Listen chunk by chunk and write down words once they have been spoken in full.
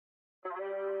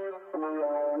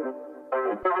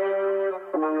Stack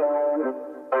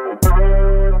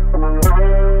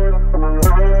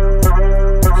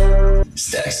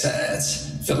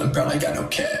sides, feeling brown, I got no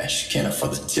cash. Can't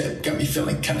afford the tip, got me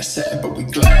feeling kinda sad, but we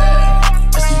glad.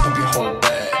 I see up your whole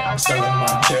bag, selling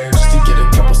my chairs just to get a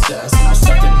couple stats. I'm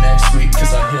stuck in next week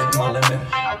cause I hit my limit.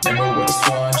 Never with a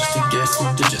swan just to get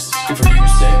some digits. Good for you,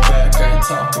 stay back, I ain't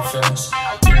talking feelings.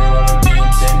 You know what I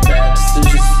mean, same bad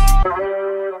decisions.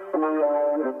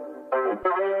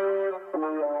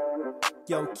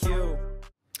 Yo, Q.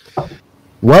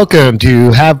 Welcome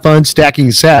to Have Fun Stacking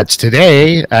Sats.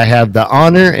 Today, I have the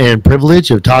honor and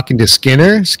privilege of talking to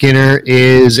Skinner. Skinner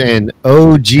is an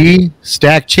OG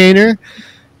Stackchainer.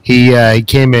 He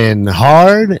came in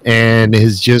hard and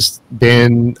has just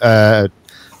been a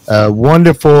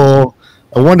wonderful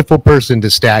person to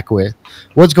stack with.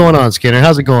 What's going on, Skinner?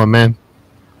 How's it going, man?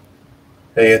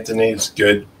 Hey, Anthony. It's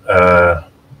good.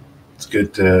 It's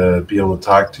good to be able to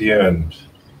talk to you, and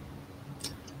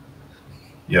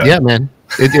yeah, man.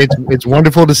 It's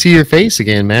wonderful to see your face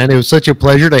again, man. It was such a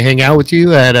pleasure to hang out with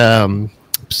you at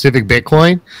Pacific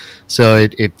Bitcoin. So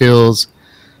it feels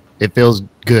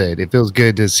good. It feels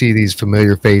good to see these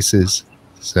familiar faces.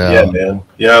 So yeah, man.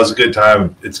 Yeah, it was a good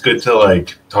time. It's good to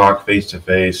like talk face to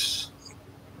face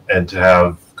and to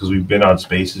have, because we've been on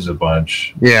Spaces a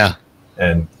bunch. Yeah,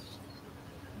 and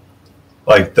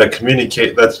like the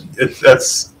communicate. That's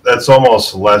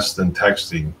almost less than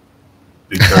texting,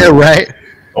 because right.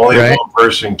 Only one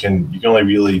person you can only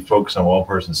really focus on one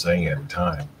person saying it at a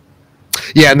time.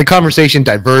 Yeah, and the conversation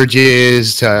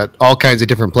diverges to all kinds of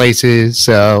different places.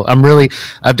 So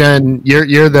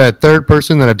you're the third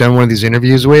person that I've done one of these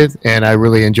interviews with, and I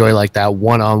really enjoy like that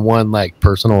one-on-one like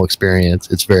personal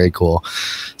experience. It's very cool.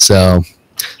 So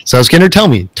Skinner, tell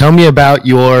me about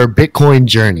your Bitcoin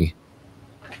journey.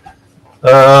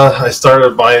 I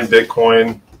started buying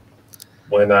Bitcoin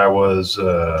when I was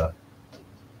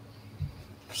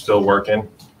still working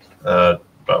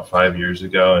about 5 years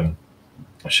ago, and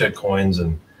shit coins,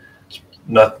 and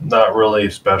not really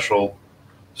a special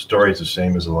story. It's the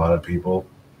same as a lot of people.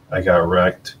 I got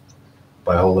wrecked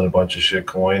by holding a bunch of shit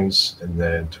coins, and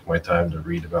then took my time to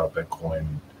read about Bitcoin,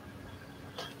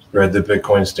 read the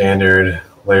Bitcoin Standard,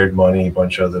 Layered Money, a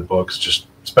bunch of other books, just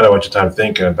spent a bunch of time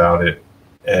thinking about it,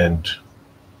 and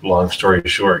long story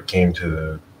short, came to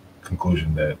the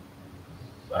conclusion that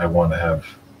I want to have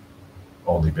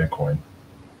only Bitcoin.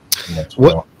 And that's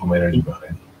what I put my energy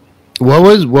behind.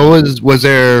 Was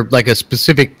there like a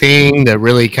specific thing that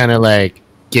really kind of like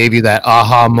gave you that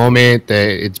aha moment that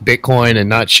it's Bitcoin and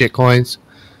not shit coins?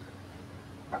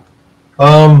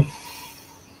 The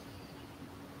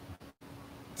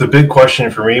big question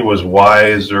for me was, why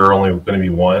is there only going to be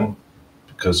one?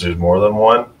 Because there's more than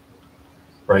one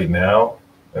right now,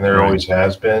 and there always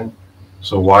has been.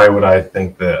 So why would I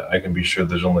think that I can be sure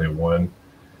there's only one?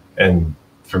 And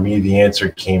for me, the answer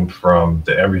came from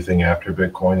the everything after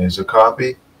Bitcoin is a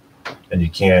copy, and you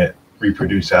can't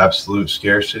reproduce absolute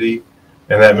scarcity.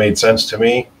 And that made sense to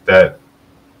me,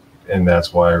 and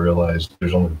that's why I realized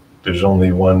there's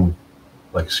only one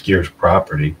like scarce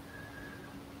property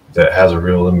that has a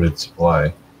real limited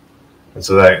supply. And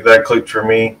so that clicked for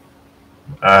me.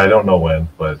 I don't know when,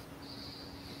 but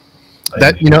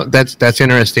that's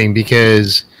interesting,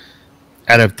 because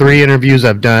out of 3 interviews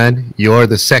I've done, you're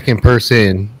the second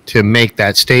person to make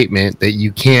that statement that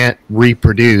you can't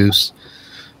reproduce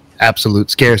absolute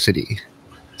scarcity.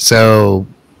 So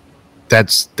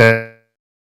that's that.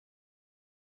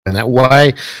 And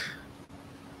why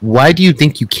do you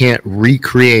think you can't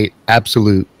recreate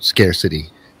absolute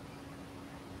scarcity?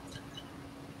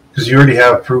 Because you already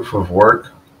have proof of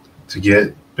work to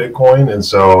get Bitcoin, and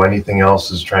so anything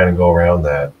else is trying to go around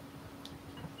that.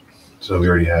 So we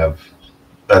already have.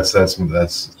 That's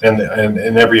and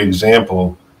in every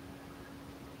example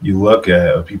you look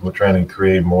at of people trying to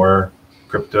create more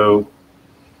crypto,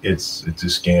 it's a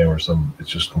scam or it's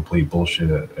just complete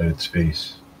bullshit at its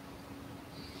face.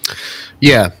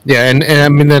 Yeah, and I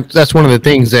mean that's one of the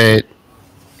things that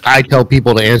I tell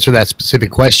people to answer that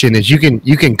specific question is you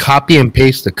can copy and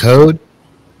paste the code,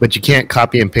 but you can't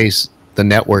copy and paste the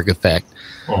network effect.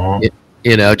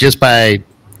 Just by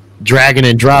dragging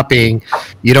and dropping,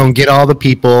 you don't get all the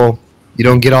people, you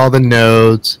don't get all the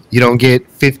nodes, you don't get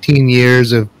 15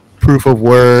 years of proof of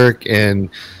work and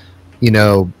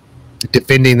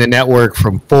defending the network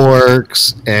from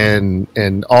forks and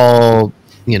all.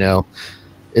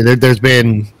 There's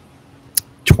been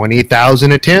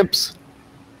 20,000 attempts,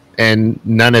 and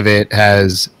none of it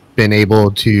has been able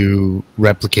to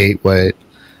replicate what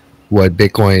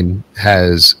Bitcoin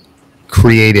has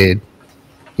created.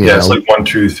 It's like one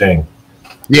true thing.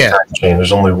 Yeah.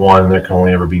 There's only one, and there can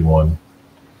only ever be one.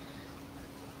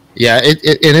 Yeah, and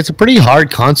it's a pretty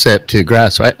hard concept to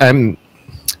grasp. I'm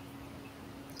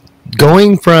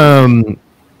going from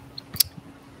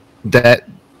that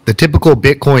the typical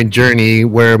Bitcoin journey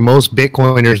where most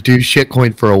Bitcoiners do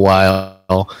shitcoin for a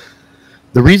while.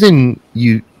 The reason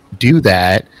you do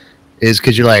that is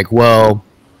because you're like, well,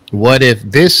 what if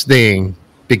this thing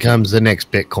becomes the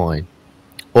next Bitcoin?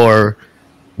 Or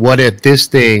what if this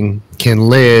thing can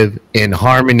live in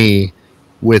harmony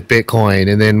with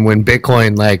Bitcoin? And then when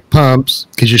Bitcoin like pumps,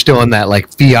 because you're still in that like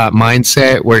fiat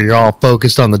mindset where you're all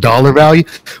focused on the dollar value,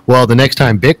 well, the next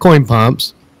time Bitcoin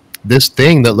pumps, this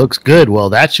thing that looks good, well,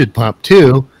 that should pump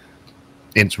too.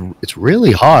 It's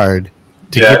really hard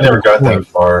to Yeah, get I never to got the that point.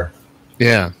 far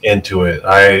Yeah. into it.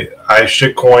 I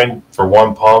shitcoined for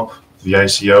one pump, the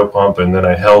ICO pump, and then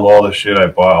I held all the shit I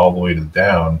bought all the way to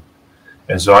down.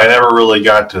 And so I never really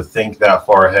got to think that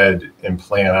far ahead and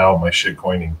plan out my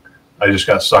shitcoining. I just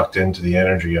got sucked into the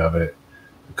energy of it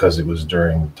because it was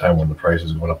during the time when the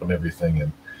prices went up and everything.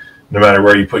 And no matter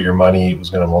where you put your money, it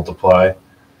was going to multiply.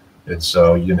 And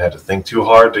so you didn't have to think too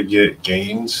hard to get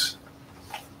gains.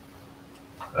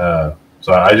 So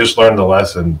I just learned the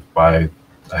lesson by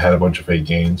I had a bunch of fake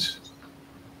gains,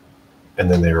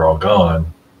 and then they were all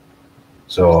gone.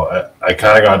 So I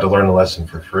kind of got to learn the lesson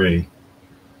for free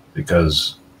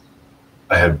because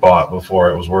I had bought before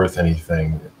it was worth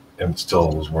anything, and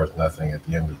still was worth nothing at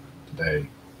the end of the day.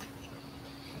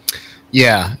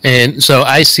 Yeah, and so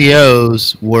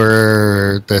ICOs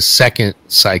were the second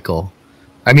cycle.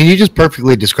 I mean, you just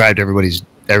perfectly described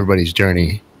everybody's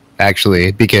journey,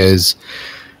 actually, because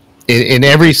in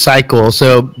every cycle,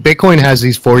 so Bitcoin has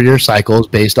these 4-year cycles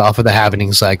based off of the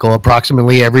halving cycle.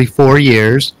 Approximately every 4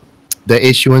 years, the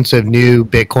issuance of new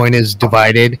Bitcoin is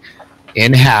divided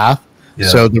in half. Yeah.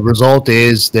 So the result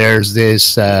is there's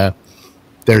this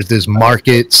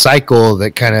market cycle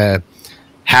that kind of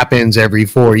happens every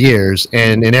 4 years,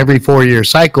 and in every 4-year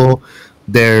cycle,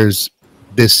 there's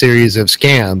this series of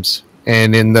scams.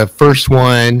 And in the first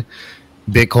one,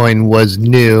 Bitcoin was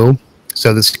new,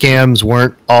 so the scams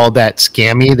weren't all that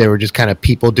scammy. They were just kind of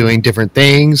people doing different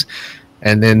things.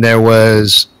 And then there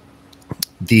was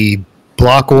the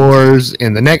block wars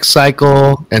in the next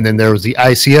cycle, and then there was the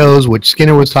ICOs, which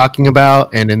Skinner was talking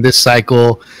about. And in this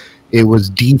cycle, it was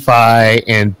DeFi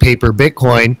and paper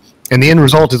Bitcoin. And the end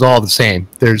result is all the same.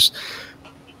 There's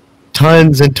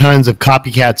tons and tons of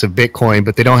copycats of Bitcoin,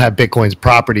 but they don't have Bitcoin's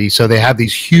property. So they have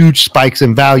these huge spikes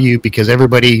in value because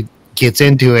everybody gets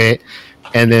into it,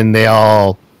 and then they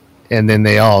all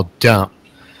dump.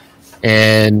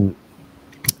 And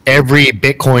every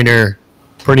Bitcoiner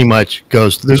pretty much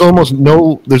goes. There's almost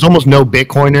no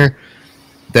Bitcoiner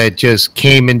that just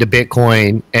came into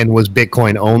Bitcoin and was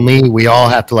Bitcoin only. We all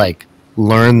have to like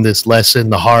learn this lesson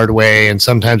the hard way, and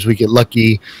sometimes we get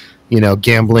lucky,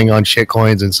 gambling on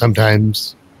shitcoins, and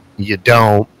sometimes you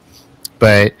don't.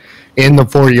 But in the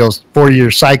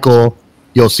 4-year cycle,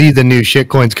 you'll see the new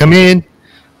shitcoins come in.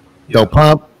 They'll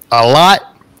pump a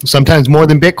lot, sometimes more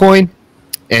than Bitcoin,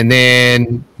 and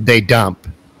then they dump,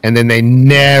 and then they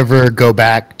never go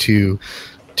back to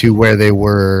where they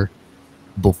were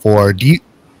before.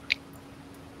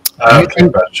 I don't care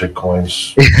about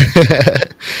shitcoins.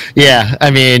 Yeah,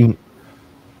 I mean,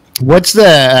 what's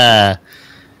the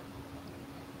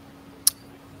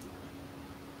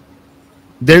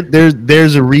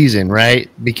there's a reason, right?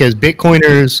 Because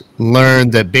Bitcoiners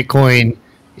learned that Bitcoin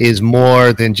is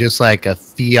more than just like a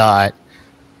fiat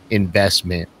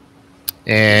investment.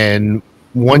 And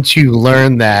once you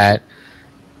learn that,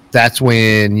 that's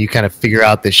when you kind of figure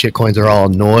out that shitcoins are all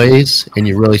noise, and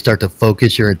you really start to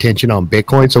focus your attention on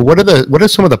Bitcoin. So what are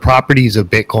some of the properties of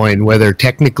Bitcoin, whether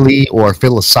technically or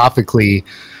philosophically,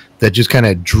 that just kind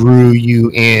of drew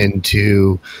you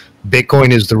into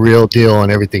Bitcoin is the real deal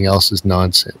and everything else is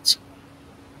nonsense?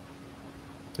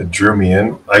 It drew me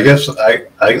in. I guess I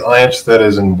answer that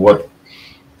as in what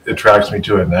attracts me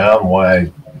to it now and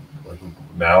why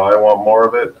now I want more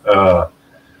of it.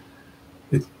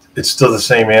 It's still the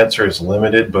same answer. It's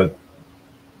limited, but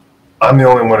I'm the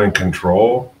only one in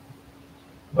control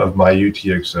of my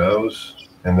UTXOs,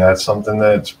 and that's something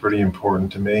that's pretty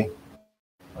important to me.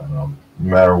 No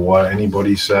matter what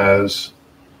anybody says,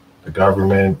 the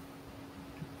government,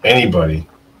 anybody,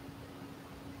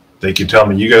 they can tell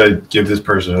me, you got to give this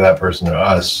person or that person or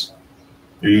us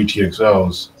your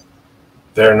UTXOs.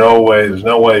 There's no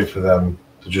way for them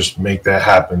to just make that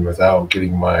happen without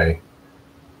getting my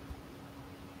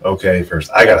okay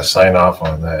first. I got to sign off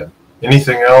on that.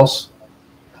 Anything else,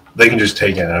 they can just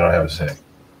take it and I don't have a say.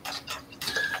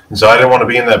 And so I didn't want to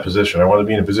be in that position. I want to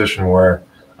be in a position where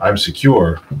I'm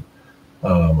secure.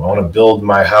 I want to build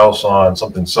my house on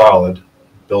something solid,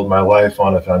 build my life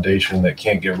on a foundation that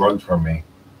can't get rugged from me.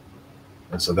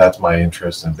 And so that's my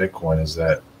interest in Bitcoin, is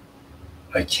that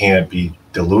I can't be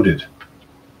diluted.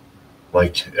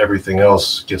 Like everything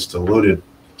else gets diluted,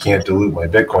 can't dilute my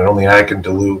Bitcoin. Only I can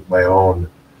dilute my own.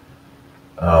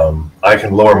 I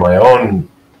can lower my own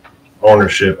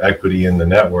ownership equity in the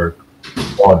network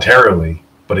voluntarily,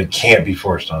 but it can't be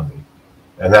forced on me.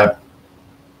 And that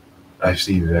I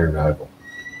see very valuable.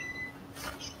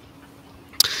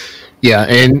 Yeah,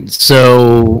 and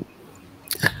so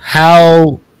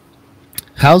how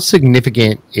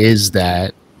significant is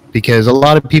that? Because a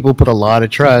lot of people put a lot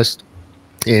of trust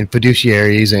in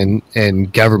fiduciaries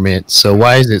and government. So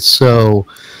why is it so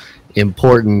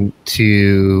important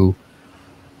to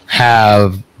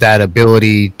have that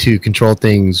ability to control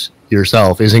things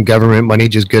yourself? Isn't government money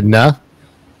just good enough?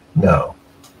 No.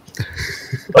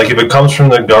 Like if it comes from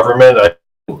the government,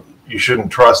 you shouldn't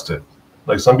trust it.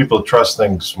 Like some people trust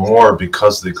things more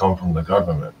because they come from the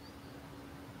government.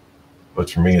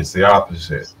 But for me, it's the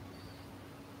opposite.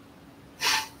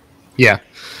 Yeah.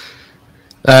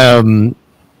 The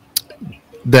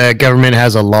government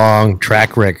has a long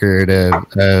track record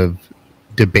of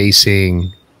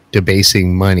debasing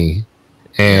money.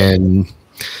 And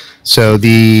so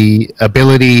the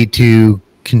ability to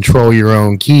control your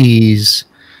own keys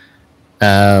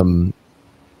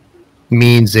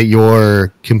means that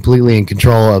you're completely in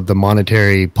control of the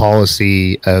monetary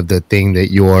policy of the thing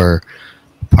that you're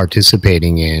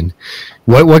participating in.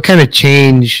 What kind of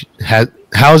change how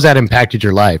has that impacted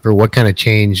your life, or what kind of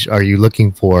change are you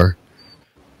looking for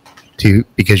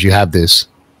because you have this?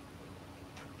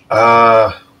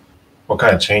 What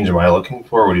kind of change am I looking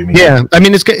for? What do you mean? Yeah, I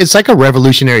mean it's like a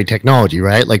revolutionary technology,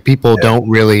 right? Like people don't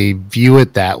really view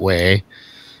it that way,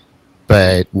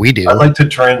 but we do. I'd like to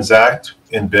transact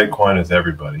in Bitcoin with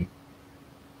everybody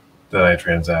that I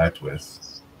transact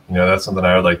with. You know, that's something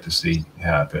I would like to see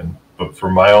happen. But for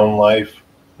my own life,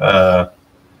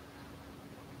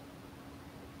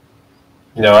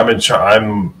 you know,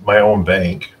 I'm my own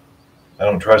bank. I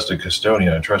don't trust a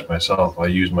custodian. I trust myself. I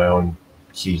use my own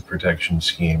key protection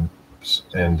scheme.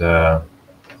 And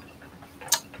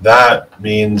that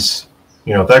means,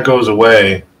 you know, if that goes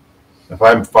away, if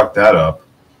I fuck that up,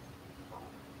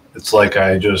 it's like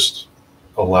I just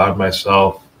allowed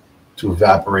myself to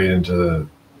evaporate into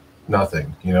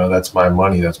nothing. You know, that's my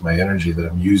money, that's my energy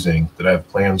that I'm using, that I have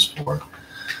plans for.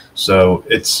 So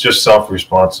it's just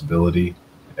self-responsibility,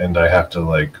 and I have to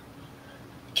like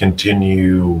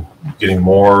continue getting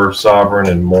more sovereign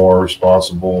and more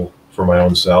responsible for my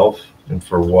own self and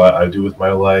for what I do with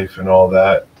my life and all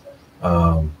that.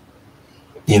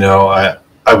 You know,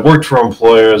 I've worked for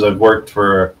employers. I've worked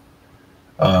for,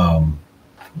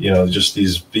 you know, just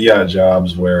these fiat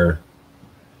jobs where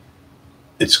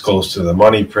it's close to the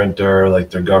money printer, like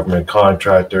they're government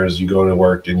contractors. You go to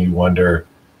work and you wonder,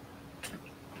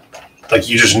 like,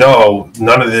 you just know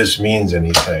none of this means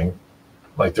anything.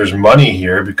 Like there's money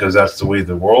here because that's the way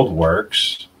the world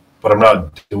works, but I'm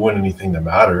not doing anything that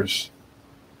matters.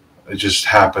 It just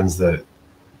happens that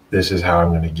this is how I'm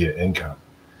going to get income.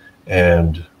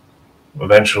 And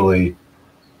eventually,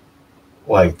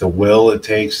 like the will it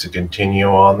takes to continue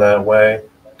on that way,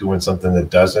 doing something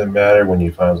that doesn't matter when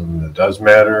you find something that does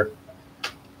matter,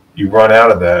 you run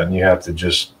out of that and you have to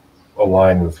just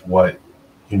align with what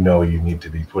you know you need to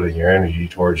be putting your energy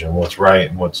towards and what's right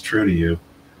and what's true to you.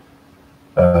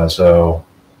 So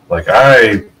like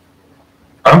I'm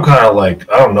kind of like,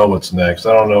 I don't know what's next.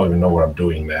 I don't even know what I'm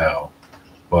doing now,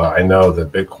 but I know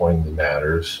that Bitcoin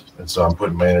matters. And so I'm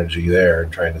putting my energy there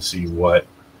and trying to see what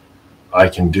I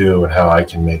can do and how I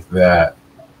can make that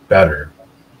better.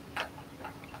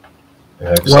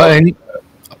 Well,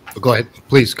 go ahead,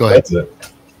 please go ahead. That's it.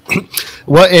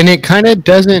 Well, and it kind of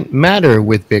doesn't matter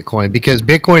with Bitcoin because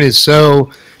Bitcoin is so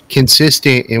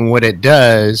consistent in what it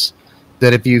does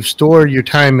that if you've stored your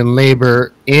time and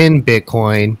labor in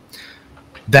Bitcoin,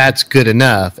 that's good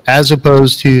enough. As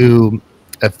opposed to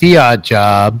a fiat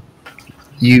job,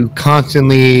 you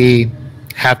constantly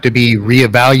have to be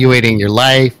reevaluating your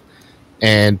life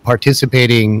and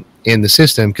participating in the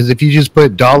system. Because if you just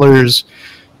put dollars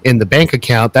in the bank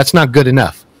account, that's not good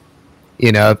enough.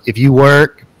 You know, if you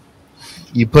work,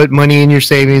 you put money in your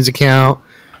savings account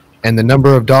and the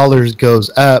number of dollars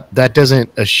goes up, that doesn't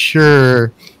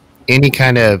assure any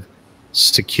kind of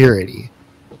security.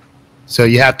 So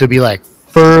you have to be like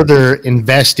further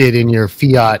invested in your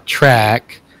fiat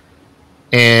track,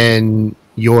 and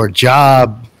your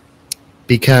job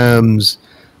becomes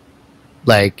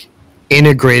like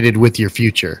integrated with your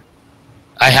future.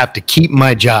 I have to keep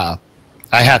my job.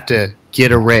 I have to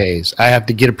get a raise. I have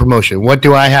to get a promotion. What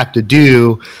do I have to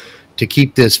do to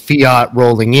keep this fiat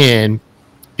rolling in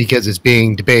because it's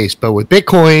being debased. But with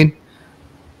Bitcoin,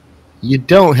 you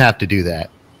don't have to do that,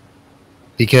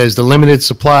 because the limited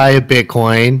supply of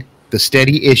Bitcoin, the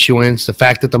steady issuance, the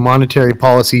fact that the monetary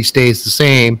policy stays the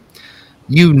same,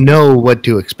 you know what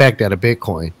to expect out of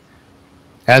Bitcoin.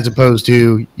 As opposed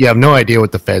to, you have no idea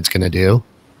what the Fed's going to do.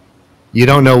 You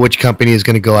don't know which company is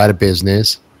going to go out of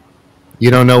business. You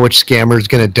don't know which scammer is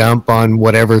going to dump on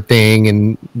whatever thing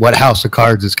and what house of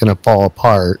cards is going to fall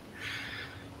apart.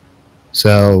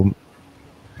 So,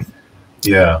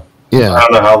 yeah. I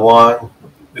don't know how long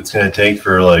it's going to take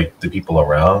for like the people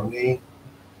around me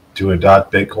to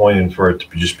adopt Bitcoin and for it to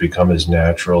just become as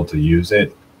natural to use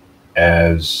it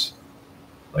as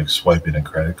like swiping a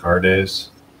credit card is,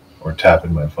 or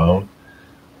tapping my phone.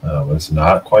 It's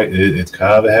not quite, it's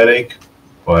kind of a headache,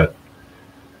 but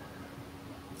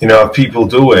you know, if people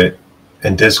do it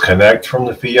and disconnect from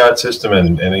the fiat system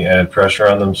and add pressure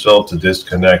on themselves to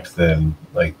disconnect, then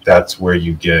like that's where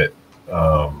you get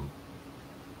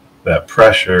that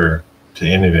pressure to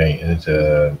innovate and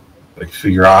to like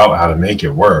figure out how to make it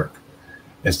work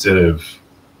instead of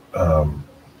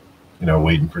you know,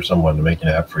 waiting for someone to make an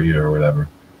app for you or whatever.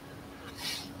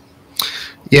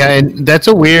 Yeah, and that's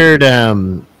a weird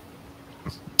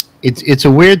it's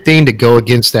a weird thing to go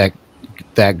against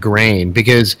that grain,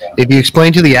 because if you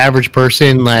explain to the average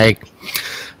person, like,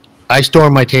 I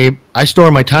store my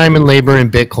time and labor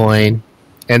in Bitcoin,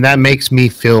 and that makes me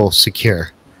feel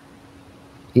secure.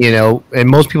 You know, and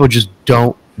most people just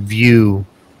don't view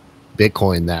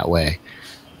Bitcoin that way.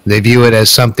 They view it as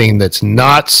something that's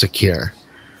not secure.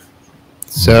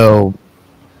 So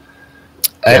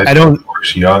I don't.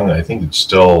 It's young. I think it's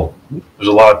still, there's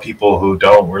a lot of people who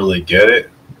don't really get it,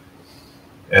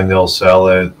 and they'll sell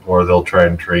it or they'll try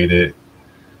and trade it,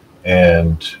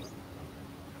 and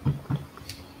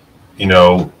you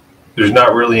know, there's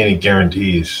not really any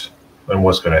guarantees on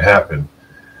what's going to happen.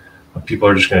 People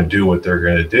are just going to do what they're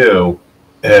going to do,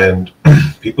 and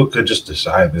people could just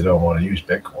decide they don't want to use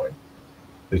Bitcoin.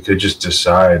 They could just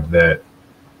decide that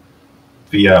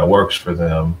fiat works for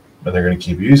them and they're going to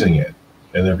keep using it.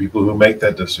 And there are people who make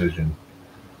that decision.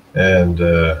 And,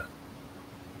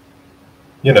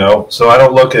 you know, so I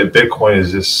don't look at Bitcoin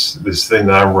as this thing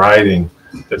that I'm riding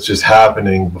that's just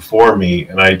happening before me,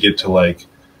 and I get to like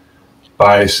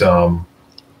buy some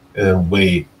and then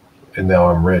wait, and now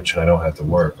I'm rich and I don't have to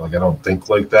work. Like, I don't think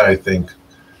like that. I think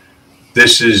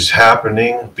this is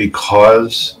happening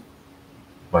because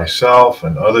myself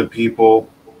and other people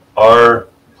are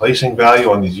placing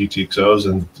value on these UTXOs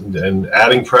and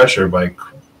adding pressure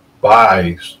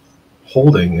by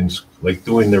holding and like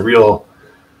doing the real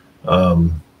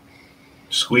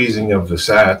squeezing of the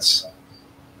sats.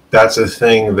 That's a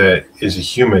thing that is a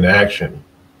human action.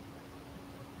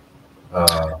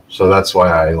 So that's why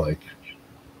I like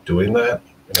doing that.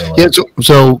 You know, like, yeah.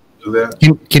 So do that.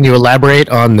 Can you elaborate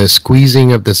on the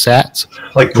squeezing of the sats?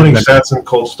 Like putting sats in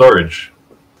cold storage.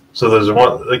 So there's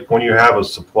one, like when you have a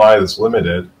supply that's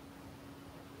limited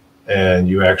and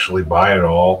you actually buy it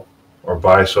all, or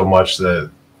buy so much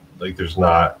that like there's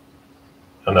not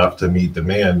enough to meet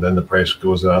demand, then the price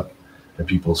goes up and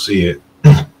people see it.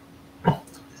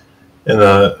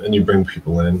 And you bring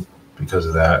people in because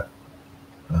of that.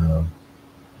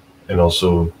 And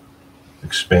also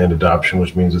expand adoption,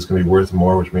 which means it's going to be worth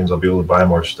more, which means I'll be able to buy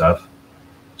more stuff.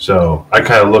 So I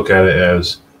kind of look at it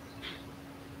as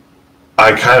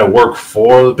I kind of work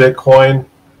for the Bitcoin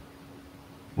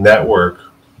network,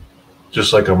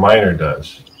 just like a miner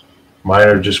does.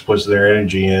 Miner just puts their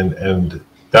energy in, and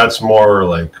that's more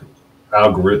like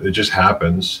algorithm. It just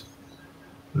happens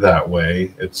that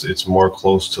way. It's more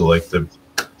close to like the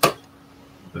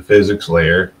physics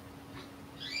layer.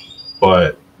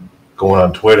 But going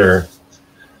on Twitter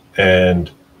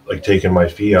and like taking my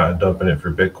fiat and dumping it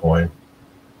for Bitcoin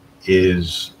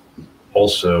is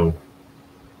also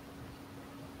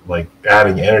like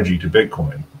adding energy to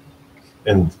Bitcoin.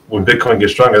 And when Bitcoin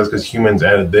gets stronger, that's because humans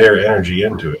added their energy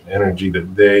into it, energy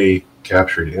that they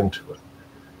captured into it.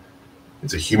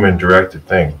 It's a human directed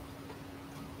thing.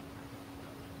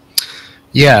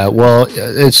 Yeah, well,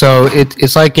 so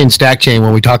it's like in Stackchain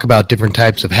when we talk about different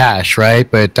types of hash, right?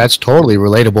 But that's totally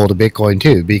relatable to Bitcoin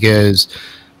too, because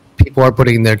people are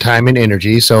putting their time and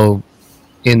energy. So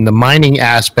in the mining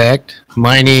aspect,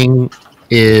 mining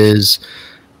is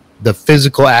the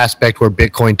physical aspect where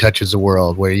Bitcoin touches the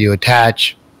world, where you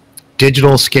attach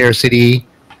digital scarcity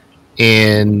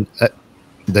in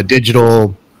the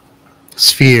digital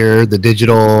sphere, the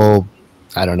digital,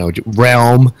 I don't know,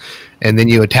 realm, and then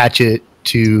you attach it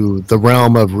to the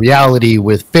realm of reality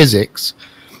with physics,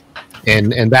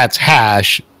 and that's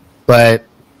hash. But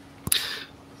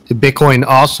Bitcoin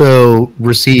also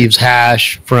receives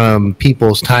hash from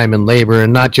people's time and labor,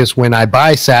 and not just when I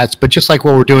buy sats, but just like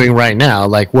what we're doing right now.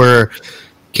 Like, we're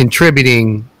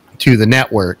contributing to the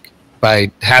network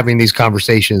by having these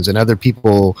conversations and other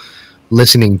people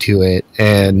listening to it.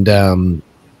 And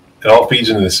it all feeds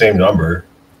into the same number.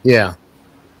 Yeah.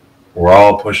 We're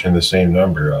all pushing the same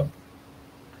number up.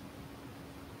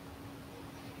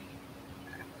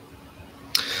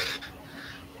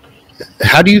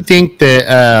 How do you think that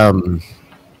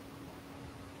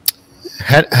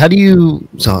how do you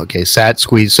sat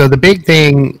squeeze? So the big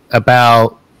thing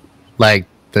about like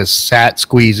the sat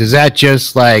squeeze, is that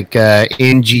just like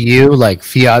NGU, like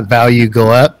fiat value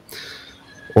go up,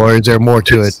 or is there more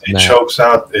to it? It chokes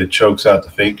out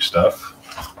the fake stuff.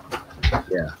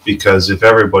 Yeah. Because if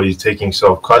everybody's taking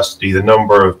self-custody, the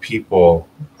number of people,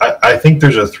 I think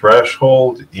there's a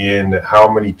threshold in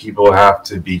how many people have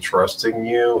to be trusting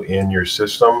you in your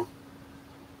system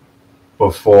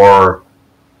before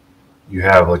you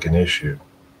have like an issue.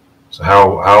 So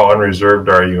how unreserved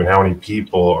are you, and how many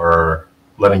people are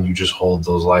letting you just hold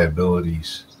those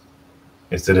liabilities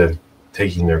instead of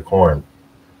taking their corn?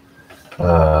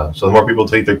 So the more people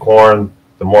take their corn,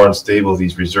 the more unstable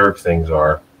these reserve things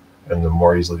are, and the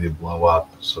more easily they blow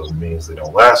up. So it means they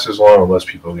don't last as long unless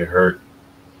people get hurt.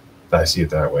 I see it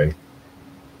that way.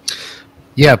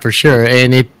 Yeah, for sure.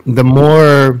 And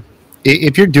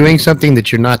if you're doing something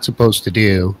that you're not supposed to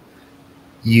do,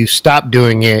 you stop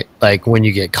doing it like when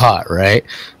you get caught, right?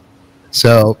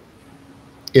 So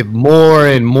if more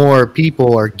and more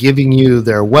people are giving you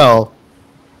their wealth,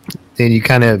 then you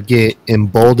kind of get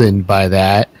emboldened by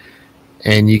that,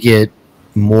 and you get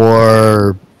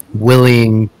more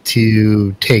willing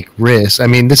to take risks. I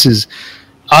mean, this is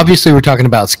obviously, we're talking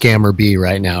about Scammer B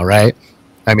right now, right?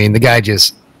 I mean, the guy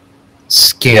just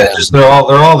scammed. Yeah, they're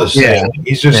all the same. Yeah.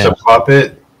 He's just a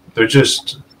puppet.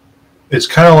 It's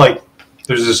kind of like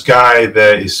there's this guy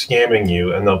that is scamming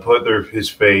you, and they'll put his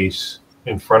face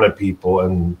in front of people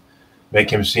and make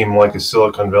him seem like a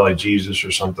Silicon Valley Jesus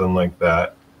or something like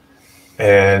that,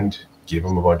 and give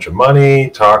him a bunch of money,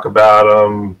 talk about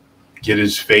him, get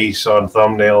his face on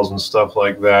thumbnails and stuff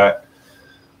like that.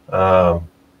 But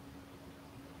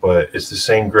it's the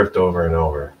same grift over and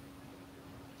over.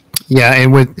 Yeah,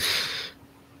 and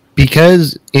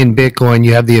because in Bitcoin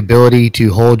you have the ability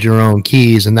to hold your own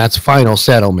keys, and that's final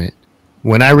settlement.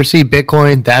 When I receive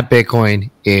Bitcoin, that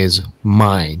Bitcoin is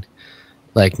mine.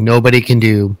 Like, nobody can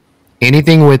do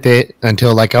anything with it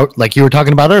until, like you were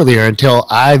talking about earlier, until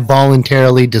I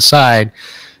voluntarily decide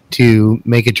to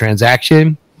make a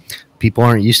transaction. People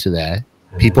aren't used to that.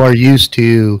 Mm-hmm. People are used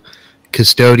to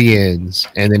custodians,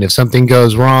 and then if something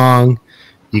goes wrong,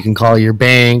 you can call your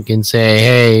bank and say,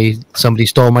 hey, somebody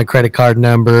stole my credit card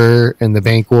number, and the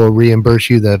bank will reimburse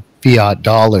you the fiat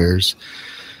dollars.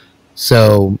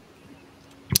 So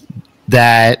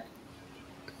that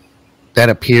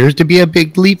appears to be a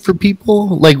big leap for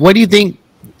people. Like, what do you think?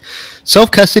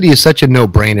 Self-custody is such a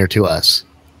no-brainer to us.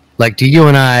 Like, to you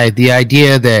and I, the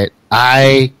idea that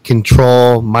I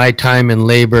control my time and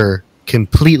labor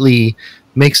completely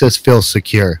makes us feel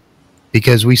secure,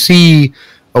 because we see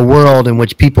a world in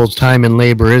which people's time and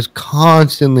labor is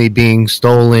constantly being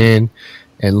stolen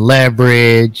and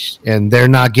leveraged, and they're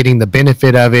not getting the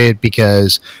benefit of it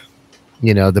because,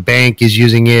 you know, the bank is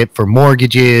using it for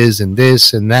mortgages and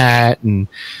this and that. And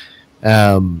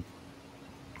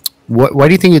why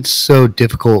do you think it's so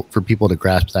difficult for people to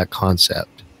grasp that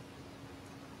concept?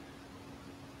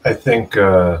 I think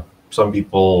some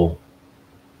people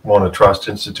want to trust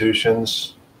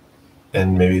institutions,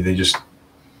 and maybe they just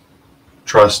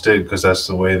trust it because that's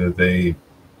the way that they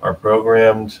are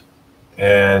programmed.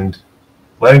 And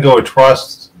letting go of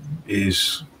trust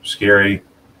is scary.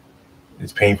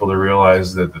 It's painful to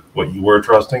realize that what you were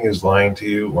trusting is lying to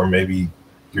you, or maybe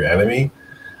your enemy.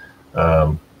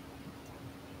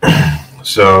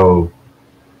 So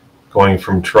going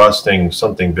from trusting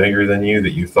something bigger than you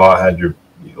that you thought had your,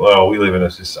 well, we live in a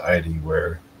society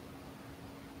where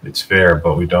it's fair,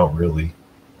 but we don't really.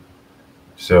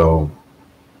 So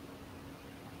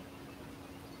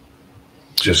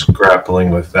just grappling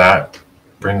with that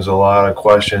brings a lot of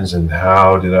questions. And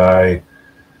how did I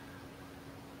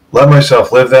let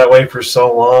myself live that way for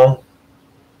so long?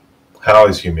 How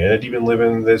has humanity been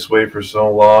living this way for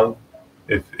so long?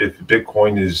 If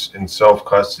Bitcoin is in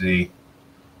self-custody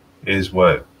is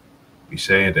what we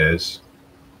say it is,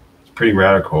 it's pretty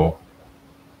radical.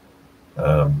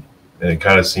 And it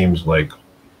kind of seems like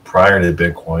prior to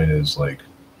Bitcoin is like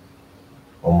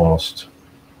almost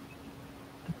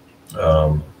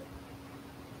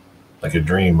like a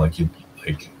dream, like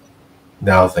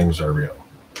now things are real.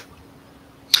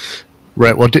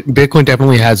 Right. Well, Bitcoin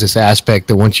definitely has this aspect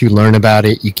that once you learn about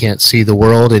it, you can't see the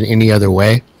world in any other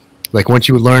way. Like once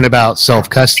you learn about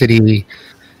self-custody,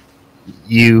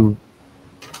 you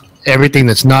everything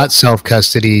that's not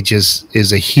self-custody just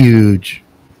is a huge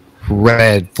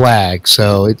red flag.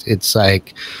 So it's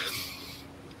like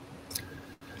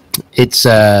it's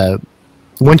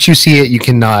once you see it, you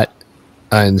cannot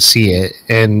unsee it.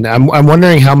 And I'm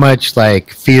wondering how much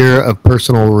like fear of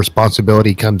personal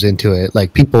responsibility comes into it.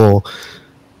 Like people,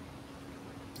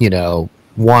 you know,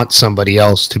 want somebody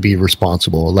else to be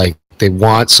responsible. Like they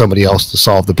want somebody else to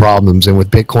solve the problems. And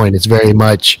with Bitcoin, it's very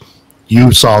much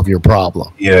you solve your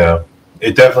problem. Yeah,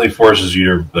 it definitely forces you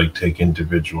to like take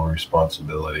individual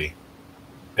responsibility,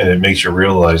 and it makes you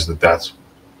realize that that's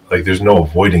like there's no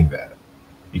avoiding that.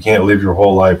 You can't live your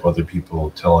whole life with other people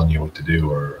telling you what to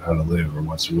do or how to live or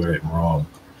what's right and wrong.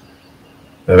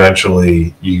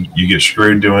 Eventually, you get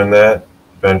screwed doing that.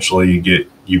 Eventually,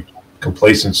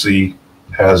 complacency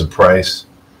has a price,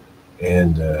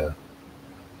 and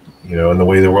you know, in the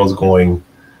way the world's going,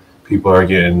 people are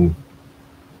getting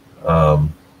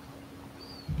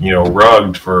you know,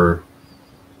 rugged for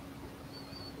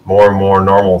more and more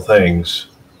normal things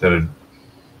that are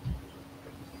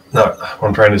not. What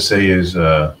I'm trying to say is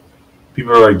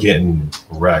people are getting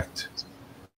wrecked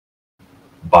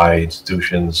by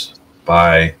institutions,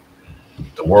 by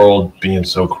the world being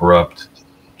so corrupt.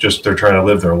 Just they're trying to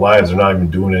live their lives. They're not even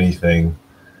doing anything.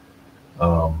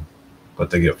 But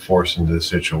they get forced into a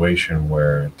situation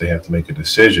where they have to make a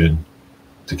decision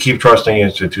to keep trusting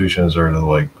institutions or to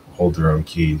like hold their own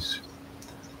keys.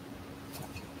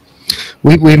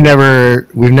 We've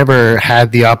never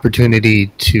had the opportunity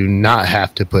to not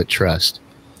have to put trust.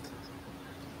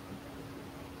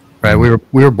 Right, we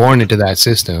were born into that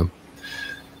system.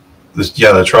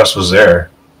 Yeah, the trust was there.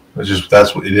 It's just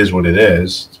that's what it is. What it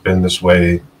is. It's been this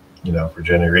way, you know, for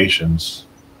generations.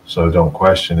 So don't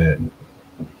question it.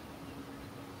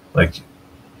 Like,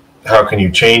 how can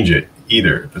you change it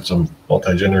either if it's a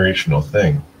multi-generational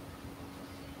thing?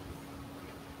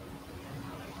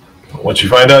 But once you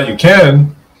find out you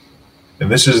can, and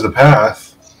this is the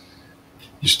path,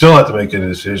 you still have to make a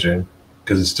decision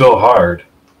because it's still hard.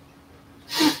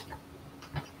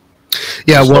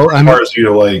 Yeah, well, it requires you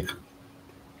to like.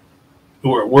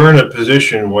 We're in a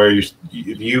position where if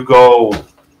you go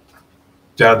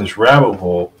down this rabbit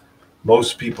hole,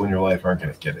 most people in your life aren't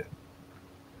going to get it,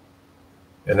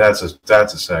 and that's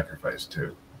a sacrifice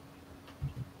too.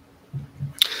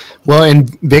 Well, and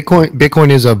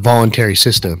Bitcoin is a voluntary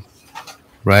system,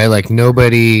 right? Like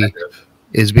nobody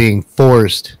is being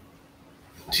forced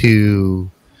to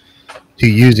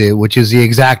use it, which is the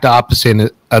exact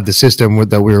opposite of the system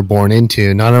that we were born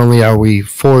into. Not only are we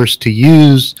forced to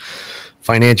use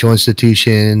financial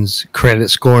institutions, credit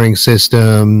scoring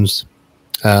systems,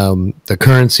 the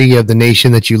currency of the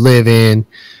nation that you live in,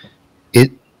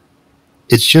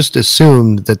 it's just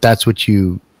assumed that that's what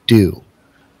you do.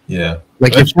 Yeah.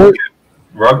 Like if you get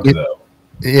rugged though.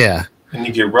 Yeah. And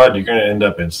you get rugged, you're going to end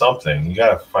up in something. You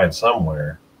got to find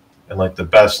somewhere. And like the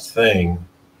best thing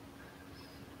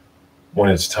when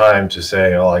it's time to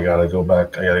say, oh, I got to go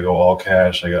back, I got to go all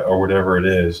cash, or whatever it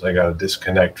is, I got to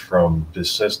disconnect from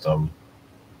this system.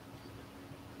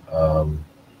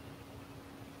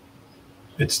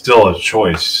 It's still a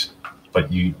choice,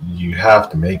 but you have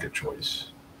to make a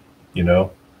choice, you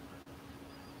know?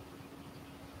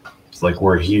 It's like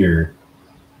we're here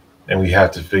and we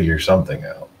have to figure something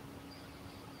out.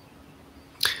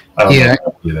 I don't know how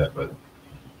to do that, but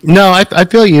no, I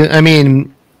feel you. I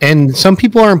mean, and some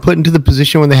people aren't put into the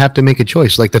position when they have to make a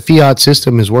choice. Like the fiat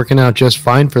system is working out just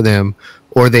fine for them,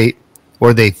 or they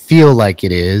feel like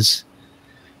it is.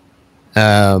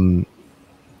 So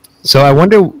I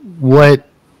wonder what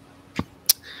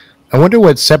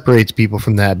separates people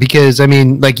from that, because I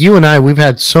mean, like you and I, we've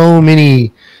had so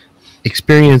many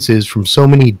experiences from so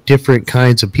many different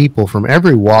kinds of people from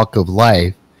every walk of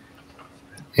life,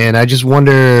 and I just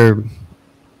wonder,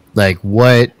 like,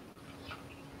 what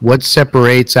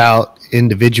separates out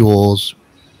individuals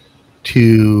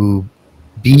to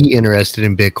be interested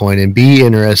in Bitcoin and be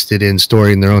interested in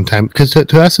storing their own time? Because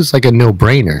to us, it's like a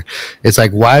no-brainer. It's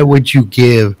like, why would you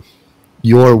give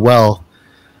your wealth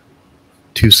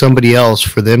to somebody else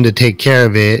for them to take care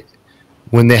of it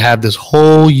when they have this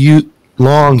whole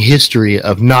long history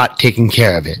of not taking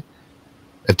care of it,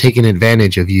 of taking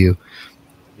advantage of you?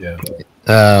 Yeah.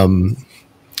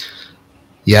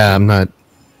 Yeah, I'm not.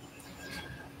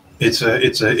 It's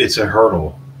a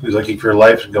hurdle. It's like if your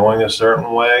life's going a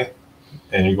certain way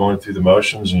and you're going through the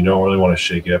motions and you don't really want to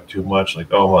shake it up too much, like,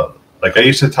 oh, well, like I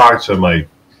used to talk to my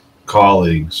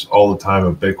colleagues all the time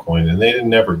of Bitcoin and they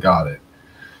never got it.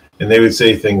 and they would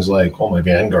say things like, "Oh, my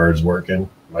Vanguard's working.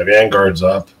 My Vanguard's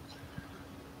up."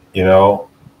 You know,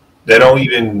 they don't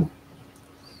even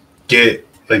get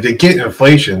like they get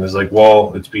inflation. It's like,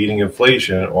 well, it's beating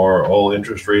inflation, or oh,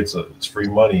 interest rates, it's free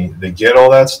money. They get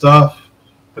all that stuff,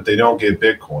 but they don't get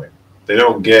Bitcoin. They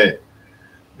don't get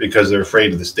because they're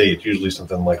afraid of the state. It's usually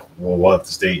something like, well, what if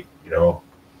the state? You know,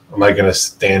 am I going to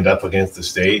stand up against the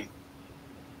state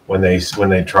when they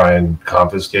try and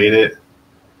confiscate it?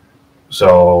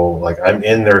 So, like, I'm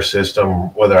in their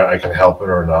system, whether I can help it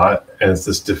or not. And it's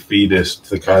this defeatist,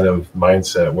 the kind of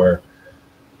mindset where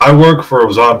I work for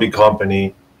a zombie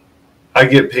company. I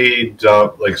get paid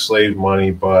like slave money,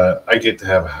 but I get to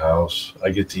have a house.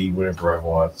 I get to eat whatever I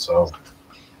want. So,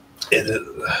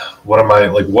 what am I,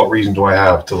 like, what reason do I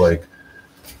have to, like,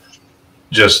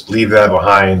 just leave that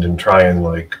behind and try and,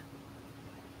 like,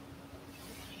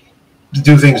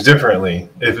 do things differently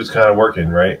if it's kind of working,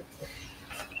 right?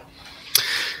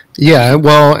 Yeah,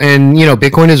 well, and you know,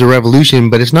 Bitcoin is a revolution,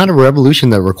 but it's not a revolution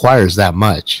that requires that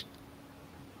much.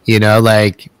 You know,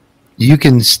 like you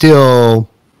can still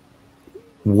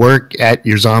work at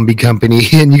your zombie company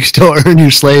and you still earn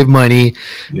your slave money,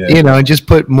 you know, and just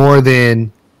put more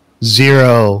than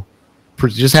zero,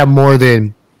 just have more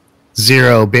than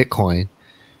zero Bitcoin.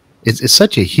 It's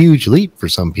such a huge leap for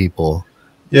some people.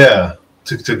 Yeah,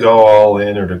 to go all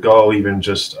in, or to go even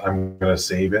just, I'm going to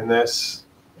save in this.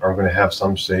 I'm going to have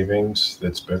some savings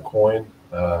that's Bitcoin.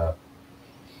 I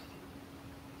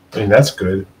mean, that's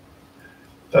good.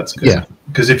 That's good. Yeah.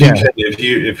 Because if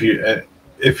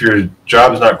your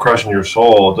job's not crushing your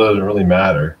soul, it doesn't really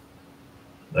matter.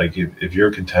 Like if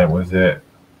you're content with it,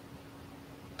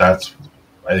 I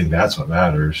think that's what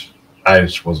matters. I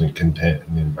just wasn't content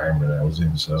in the environment I was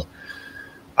in, so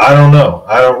I don't know.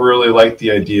 I don't really like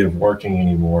the idea of working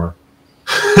anymore.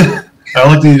 I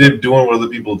don't like the idea of doing what other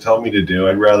people tell me to do.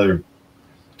 I'd rather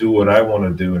do what I want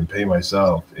to do and pay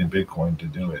myself in Bitcoin to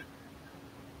do it.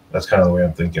 That's kind of the way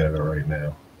I'm thinking of it right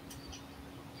now.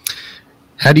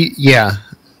 How do you,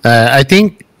 I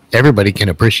think everybody can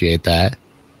appreciate that,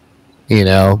 you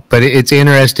know, but it's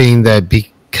interesting that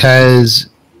because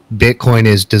Bitcoin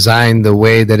is designed the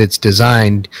way that it's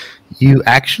designed, you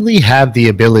actually have the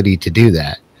ability to do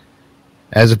that.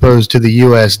 As opposed to the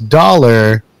US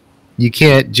dollar, you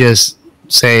can't just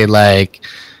say like,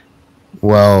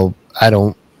 well, I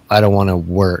don't want to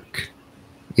work.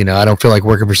 You know, I don't feel like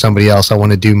working for somebody else. I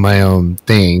want to do my own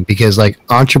thing, because like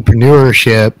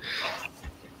entrepreneurship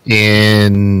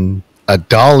in a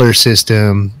dollar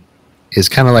system is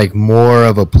kind of like more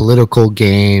of a political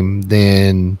game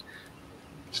than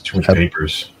it's too much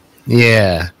papers.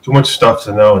 Yeah. Too much stuff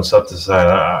to know and stuff to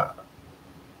decide.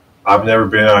 I've never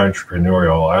been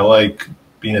entrepreneurial. I like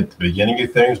being at the beginning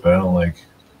of things, but I don't like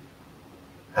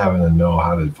having to know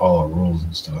how to follow rules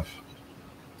and stuff.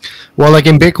 Well, like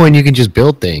in Bitcoin, you can just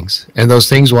build things, and those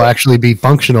things will actually be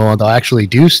functional, and they'll actually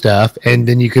do stuff, and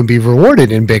then you can be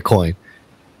rewarded in Bitcoin.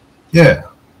 Yeah.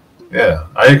 Yeah.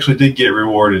 I actually did get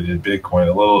rewarded in Bitcoin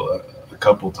a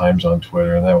couple times on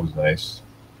Twitter, and that was nice.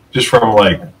 Just from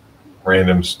like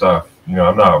random stuff. You know,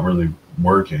 I'm not really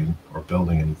working or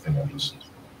building anything. I'm just...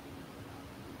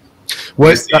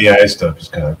 What the AI stuff is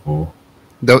kind of cool.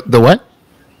 The what?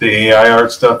 The AI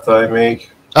art stuff that I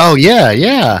make. Oh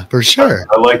yeah, for sure.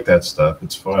 I like that stuff.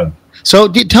 It's fun. So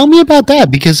tell me about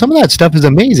that, because some of that stuff is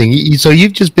amazing. So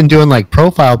you've just been doing like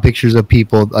profile pictures of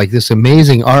people, like this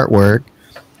amazing artwork,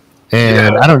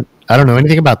 and yeah. I don't know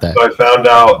anything about that. So I found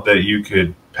out that you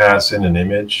could pass in an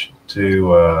image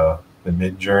to the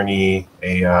Midjourney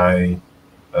AI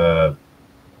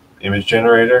image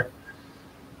generator,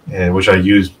 and which I've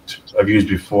used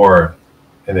before,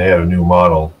 and they have a new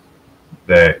model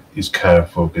that is kind of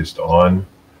focused on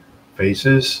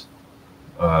faces.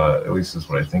 At least that's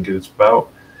what I think it's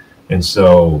about. And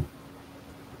so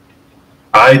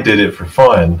I did it for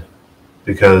fun,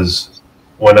 because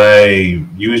when I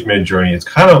use Midjourney, it's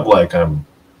kind of like I'm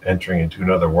entering into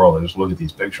another world. I just look at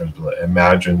these pictures, but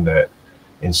imagine that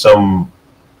in some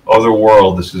other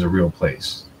world, this is a real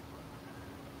place.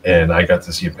 And I got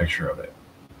to see a picture of it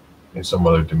in some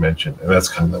other dimension. And that's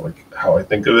kind of like how I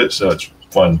think of it. So it's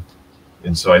fun.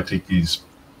 And so I take these,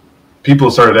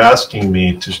 people started asking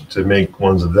me to make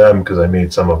ones of them, because I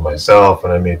made some of myself,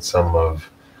 and I made some of,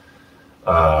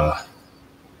 I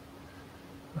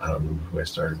don't remember who I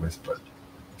started with, but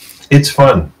it's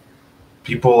fun.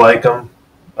 People like them.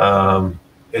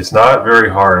 It's not very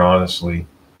hard, honestly.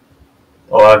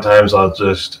 A lot of times I'll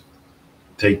just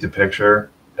take the picture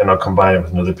and I'll combine it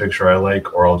with another picture I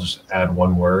like, or I'll just add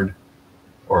one word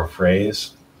or a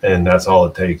phrase, and that's all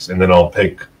it takes. And then I'll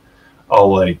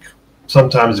like,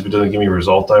 sometimes if it doesn't give me a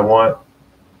result I want,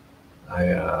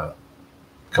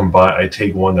 I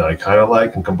take one that I kind of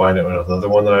like and combine it with another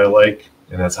one that I like,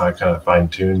 and that's how I kind of fine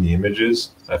tune the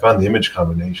images. I found the image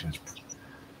combinations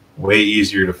way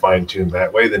easier to fine tune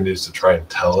that way than it is to try and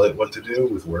tell it what to do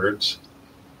with words.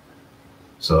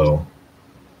 So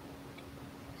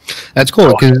that's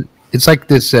cool because it's like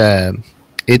this.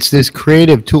 It's this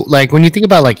creative tool. Like when you think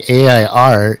about like AI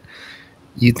art,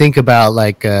 you think about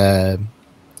like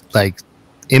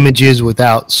images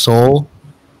without soul,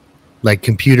 like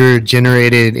computer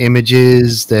generated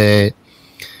images that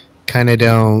kind of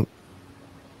don't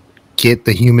get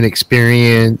the human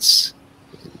experience,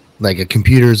 like a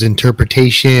computer's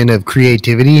interpretation of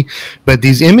creativity. But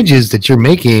these images that you're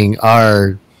making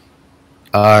are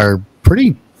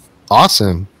pretty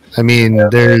awesome. I mean,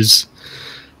 there's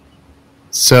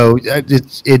so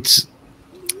it's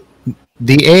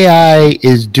the AI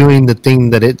is doing the thing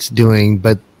that it's doing,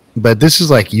 but this is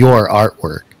like your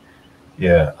artwork.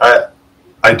 Yeah,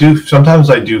 I do sometimes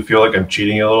I do feel like I'm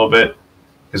cheating a little bit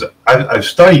because I've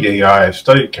studied AI, I've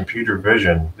studied computer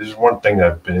vision. This is one thing that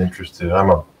I've been interested in. I'm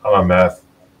a math,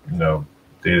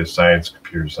 data science,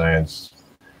 computer science,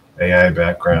 AI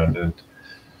background, and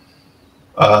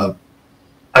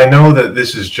I know that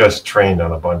this is just trained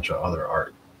on a bunch of other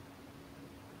art.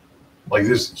 Like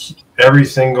this, every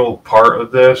single part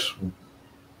of this,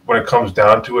 when it comes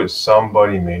down to it,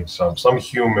 somebody made some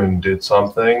human did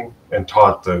something and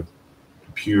taught the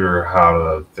computer how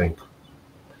to think.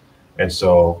 And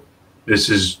so this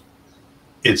is,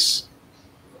 it's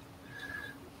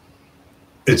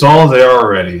all there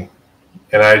already.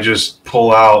 And I just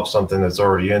pull out something that's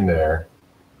already in there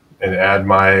and add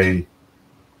my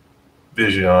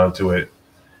vision onto it.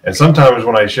 And sometimes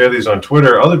when I share these on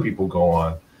Twitter, other people go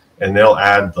on and they'll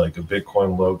add like a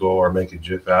Bitcoin logo or make a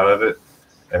GIF out of it.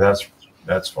 And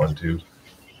that's fun too.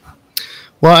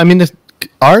 Well, I mean, the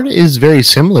art is very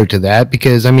similar to that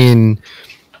because, I mean,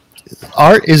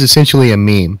 art is essentially a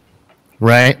meme,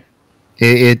 right?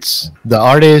 It's the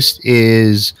artist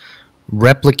is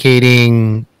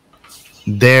replicating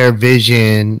their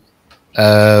vision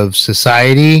of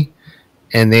society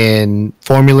and then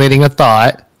formulating a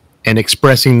thought and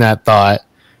expressing that thought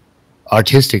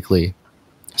artistically.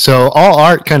 So all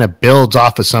art kind of builds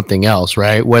off of something else,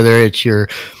 right? Whether it's you're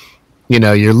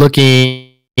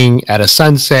looking at a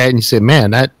sunset and you say,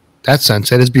 man, that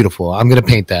sunset is beautiful. I'm going to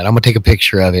paint that. I'm going to take a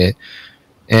picture of it.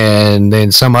 And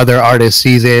then some other artist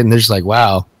sees it and they're just like,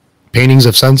 wow, paintings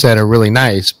of sunset are really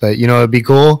nice. But it'd be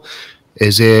cool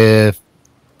is if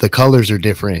the colors are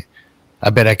different. I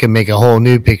bet I can make a whole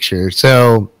new picture.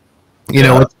 So,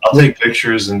 I'll take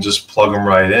pictures and just plug them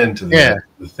right into the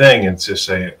thing and just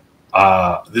say,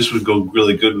 this would go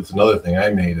really good with another thing I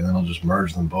made, and then I'll just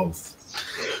merge them both.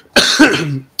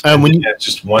 It's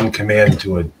just one command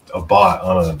to a bot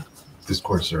on a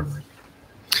Discord server.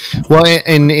 Well,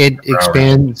 and it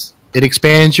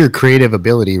expands your creative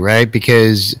ability, right?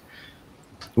 Because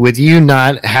with you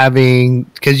not having,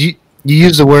 because you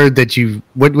use the word that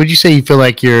what would you say? You feel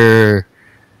like you're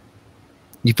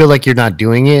not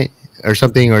doing it or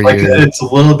something, or it's a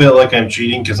little bit like I'm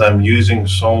cheating because I'm using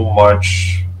so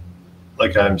much.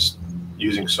 Like I'm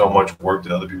using so much work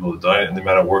that other people have done, and the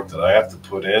amount of work that I have to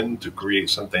put in to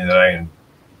create something that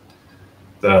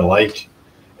I like.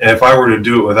 And if I were to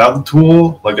do it without the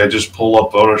tool, like I just pull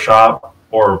up Photoshop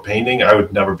or painting, I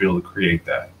would never be able to create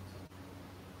that.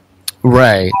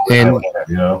 Right, and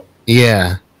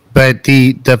yeah. But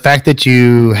the fact that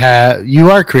you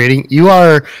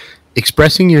are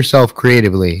expressing yourself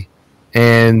creatively,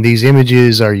 and these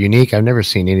images are unique. I've never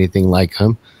seen anything like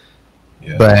them.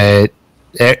 Yeah. But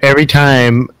every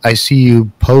time I see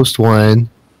you post one,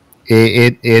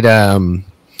 I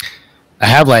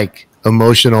have like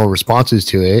emotional responses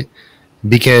to it,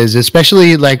 because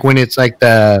especially like when it's like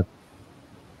a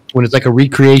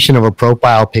recreation of a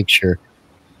profile picture,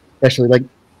 especially like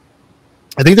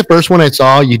I think the first one I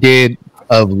saw you did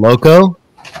of Loco,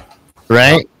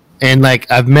 right? And like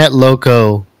I've met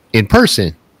Loco in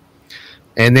person,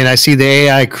 and then I see the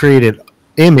AI created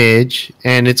image,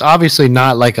 and it's obviously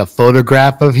not like a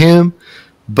photograph of him,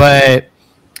 but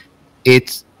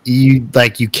it's you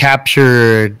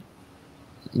captured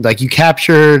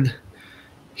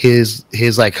his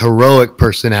like heroic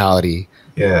personality.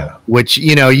 Yeah. Which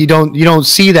you don't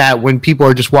see that when people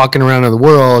are just walking around in the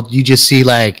world. You just see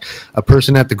like a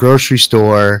person at the grocery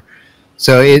store.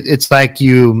 So it's like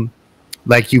you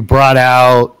brought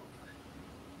out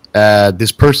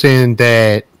this person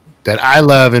that I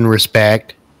love and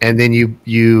respect, and then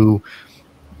you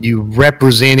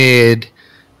represented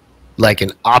like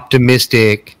an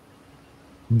optimistic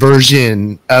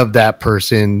version of that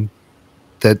person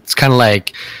that's kind of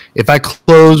like, if I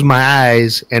close my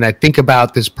eyes and I think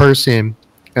about this person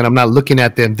and I'm not looking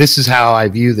at them, this is how I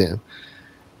view them.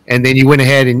 And then you went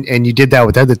ahead and you did that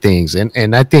with other things.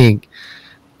 And I think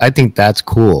that's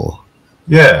cool.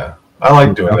 Yeah, I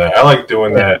like doing that. I like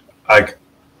doing that.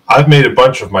 I've made a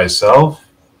bunch of myself,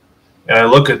 and I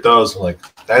look at those and like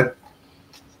that.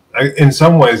 In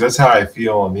some ways, that's how I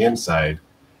feel on the inside.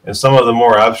 And some of the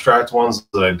more abstract ones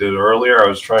that I did earlier, I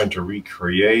was trying to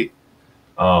recreate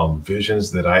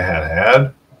visions that I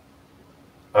had,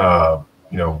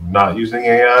 not using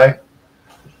AI.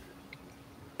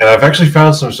 And I've actually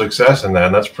found some success in that,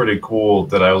 and that's pretty cool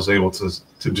that I was able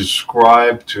to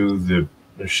describe to the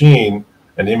machine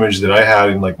an image that I had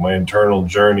in like my internal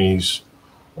journeys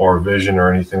or vision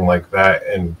or anything like that,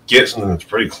 and get something that's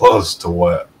pretty close to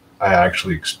what I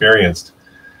actually experienced.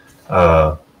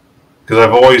 Because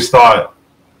I've always thought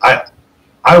I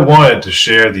wanted to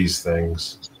share these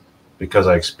things because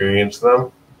I experienced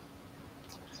them,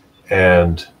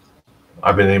 and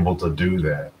I've been able to do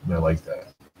that, and I like that.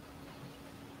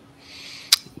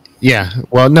 Yeah,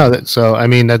 well, no, so I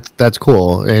mean that's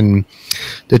cool, and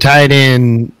to tie it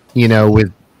in,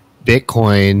 with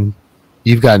Bitcoin,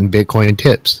 you've gotten Bitcoin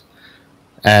tips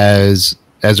as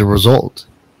a result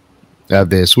of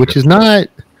this, which is not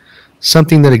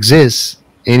something that exists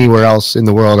anywhere else in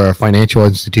the world or a financial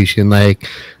institution. Like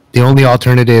the only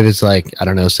alternative is like, I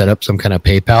don't know, set up some kind of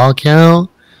PayPal account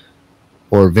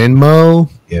or Venmo.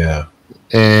 Yeah,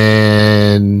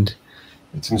 and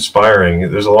it's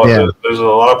inspiring. There's a lot. Yeah. There's a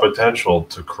lot of potential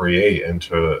to create and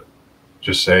to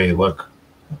just say, look,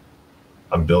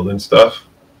 I'm building stuff.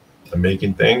 I'm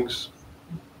making things.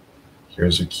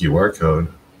 Here's a QR code,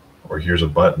 or here's a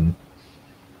button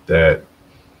that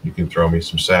you can throw me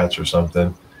some sats or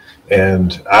something.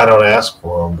 And I don't ask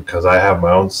for them because I have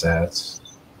my own sats,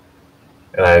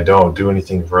 and I don't do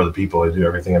anything for other people. I do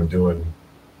everything I'm doing.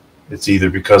 It's either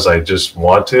because I just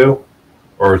want to,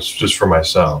 or it's just for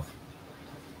myself.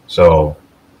 So,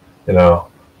 yeah,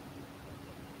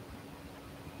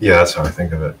 that's how I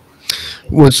think of it.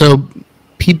 Well, so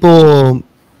people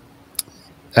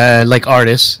like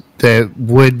artists that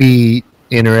would be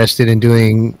interested in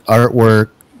doing artwork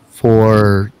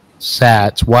for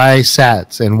sats. Why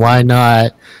sats, and why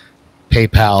not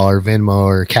PayPal or Venmo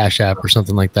or Cash App or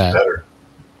something like that? Better.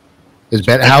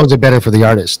 How is it better for the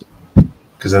artist?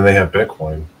 Because then they have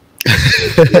Bitcoin.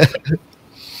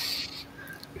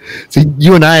 See,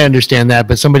 you and I understand that,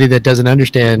 but somebody that doesn't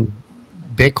understand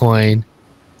Bitcoin,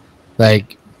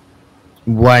 like,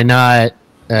 why not?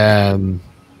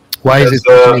 Why is it?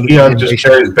 Fiat just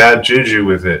carries bad juju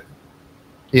with it.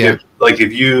 Yeah.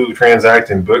 If you transact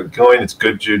in Bitcoin, it's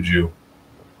good juju.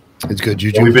 It's good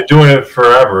juju. And we've been doing it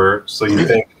forever, so you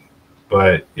think,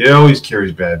 but it always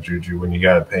carries bad juju when you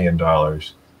got to pay in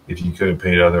dollars. If you could have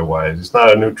paid otherwise, it's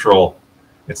not a neutral.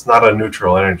 It's not a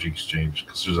neutral energy exchange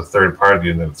because there's a third party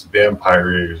in that it's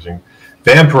vampirizing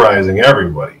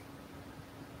everybody.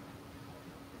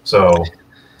 So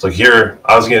it's like, here,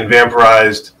 I was getting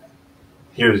vampirized.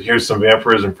 Here's some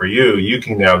vampirism for you. You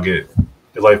can now get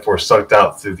your life force sucked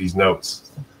out through these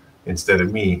notes instead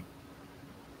of me.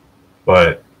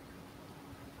 But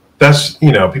that's,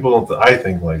 people don't, I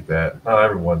think like that. Not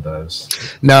everyone does.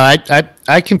 No,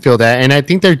 I can feel that. And I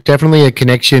think there's definitely a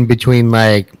connection between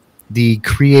like the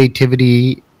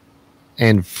creativity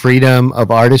and freedom of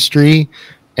artistry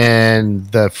and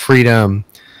the freedom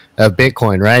of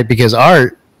Bitcoin, right? Because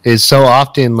art is so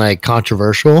often like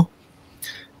controversial,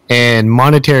 and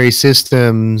monetary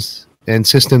systems and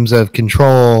systems of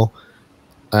control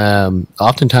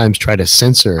oftentimes try to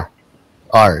censor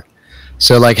art.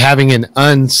 So like having an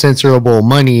uncensorable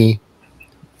money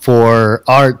for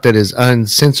art that is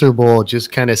uncensorable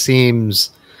just kind of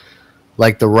seems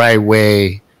like the right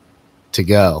way to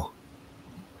go.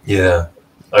 Yeah,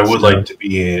 I would like to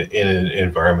be in an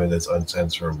environment that's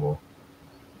uncensorable.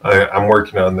 I'm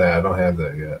working on that. I don't have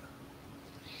that yet.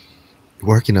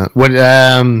 Working on what?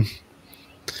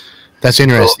 That's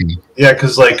interesting. Well, yeah,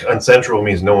 because like uncensorable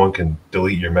means no one can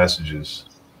delete your messages,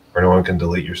 or no one can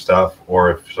delete your stuff,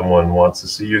 or if someone wants to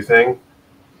see your thing,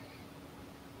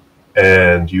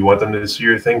 and you want them to see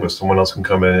your thing, but someone else can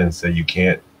come in and say you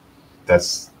can't.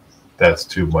 That's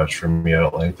too much for me. I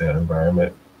don't like that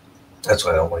environment. That's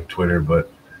why I don't like Twitter.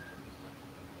 But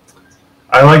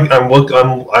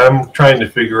I'm trying to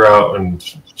figure out and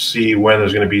see when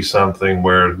there's going to be something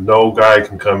where no guy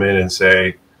can come in and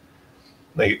say,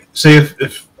 like, say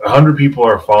if 100 people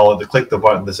are following, they click the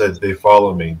button that says they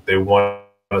follow me, they want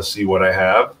to see what I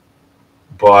have,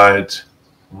 but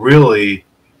really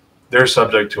they're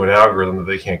subject to an algorithm that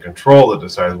they can't control that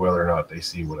decides whether or not they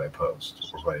see what I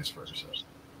post, or vice versa.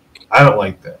 I don't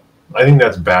like that. I think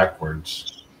that's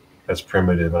backwards. That's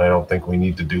primitive, and I don't think we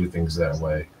need to do things that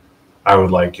way. I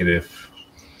would like it if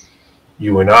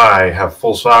you and I have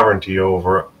full sovereignty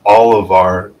over all of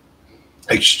our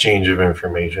exchange of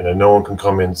information, and no one can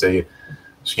come in and say,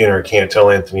 Skinner can't tell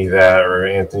Anthony that, or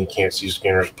Anthony can't see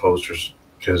Skinner's posters,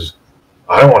 because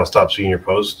I don't want to stop seeing your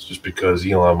posts just because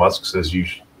Elon Musk says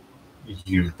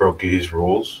you broke his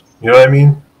rules. You know what I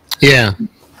mean? Yeah.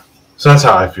 So that's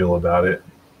how I feel about it.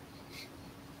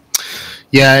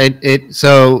 Yeah,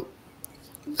 so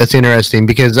that's interesting,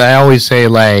 because I always say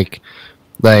like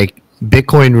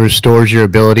Bitcoin restores your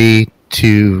ability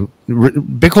to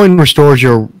Bitcoin restores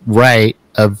your right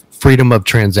of freedom of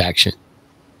transaction,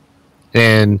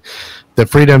 and the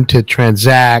freedom to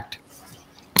transact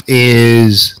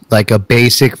is like a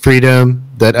basic freedom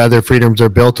that other freedoms are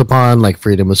built upon, like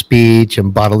freedom of speech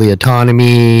and bodily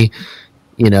autonomy,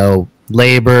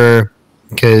 labor,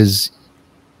 because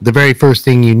the very first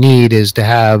thing you need is to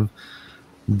have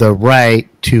the right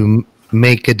to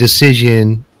make a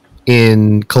decision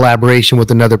in collaboration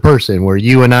with another person, where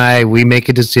you and I, we make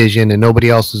a decision and nobody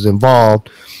else is involved.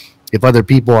 If other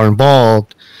people are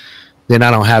involved, then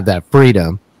I don't have that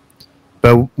freedom.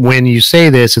 But when you say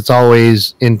this, it's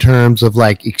always in terms of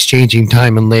like exchanging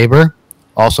time and labor,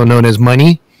 also known as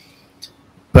money.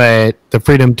 But the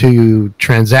freedom to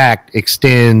transact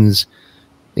extends,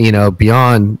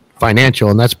 beyond financial,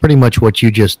 and that's pretty much what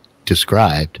you just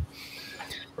described.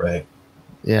 Right.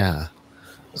 Yeah.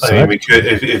 I mean, we could,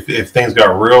 if things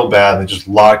got real bad and just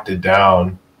locked it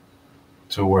down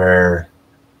to where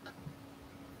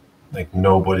like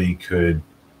nobody could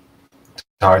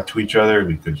talk to each other,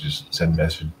 we could just send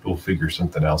message. We'll figure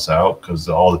something else out, because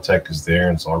all the tech is there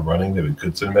and it's all running, that we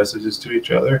could send messages to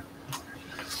each other.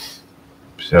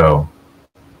 So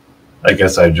I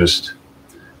guess I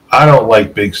don't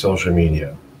like big social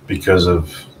media because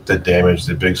of the damage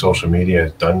that big social media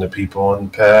has done to people in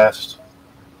the past,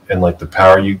 and like the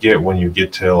power you get when you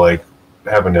get to like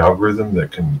have an algorithm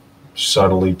that can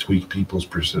subtly tweak people's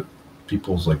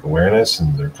like awareness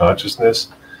and their consciousness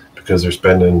because they're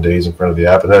spending days in front of the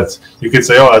app. And that's, you could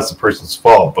say, oh, that's the person's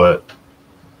fault, but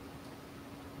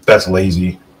that's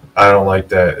lazy. I don't like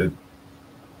that.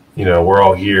 We're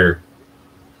all here,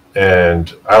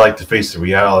 and I like to face the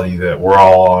reality that we're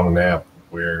all on an app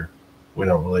where we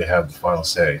don't really have the final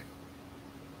say.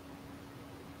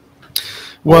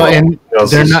 Well, and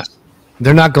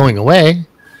they're not going away.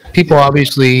 People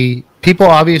obviously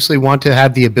want to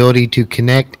have the ability to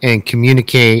connect and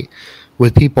communicate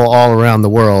with people all around the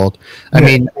world. I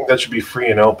mean, I think that should be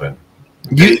free and open.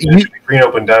 It should be free and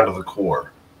open down to the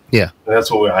core. Yeah. And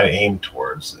that's what I aim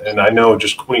towards. And I know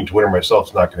just quitting Twitter myself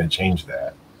is not going to change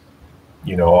that,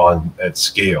 at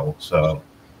scale. So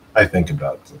I think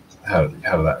about how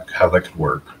that could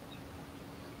work.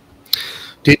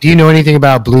 Do you know anything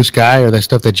about Blue Sky or the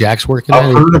stuff that Jack's working on?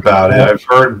 I've heard about it. I've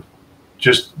heard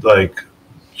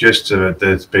that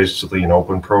it's basically an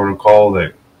open protocol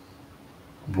that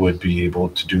would be able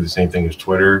to do the same thing as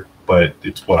Twitter, but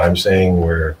it's what I'm saying,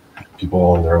 where people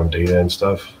own their own data and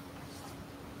stuff.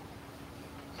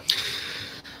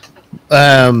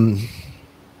 I don't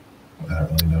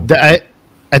really know.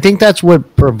 I think that's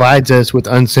what provides us with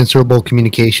uncensorable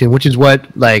communication, which is what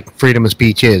like freedom of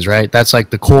speech is, right? That's like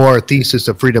the core thesis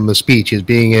of freedom of speech, is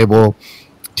being able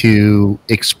to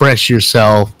express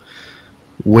yourself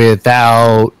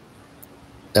without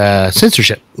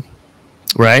censorship,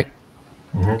 right?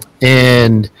 Mm-hmm.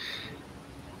 And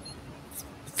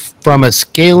from a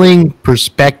scaling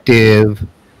perspective,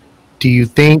 do you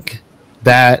think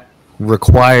that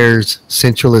requires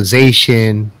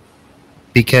centralization?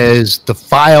 Because the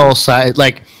file size,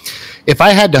 like if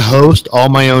I had to host all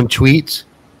my own tweets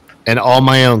and all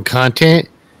my own content,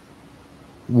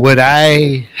 would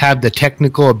I have the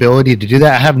technical ability to do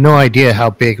that? I have no idea how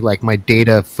big like my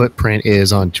data footprint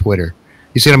is on Twitter.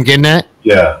 You see what I'm getting at?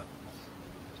 Yeah.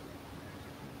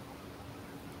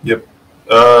 Yep.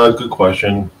 Good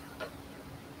question.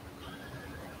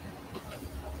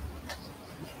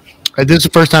 This is the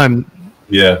first time.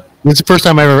 Yeah. This is the first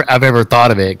time I've ever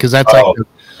thought of it, because that's like.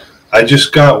 I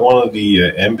just got one of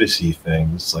the embassy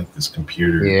things, like this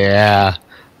computer. Yeah,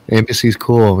 embassy's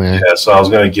cool, man. Yeah, so I was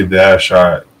gonna give that a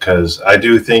shot, because I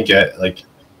do think like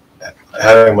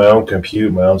having my own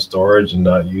compute, my own storage, and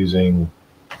not using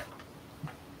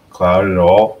cloud at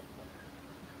all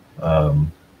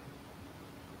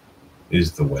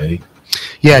is the way.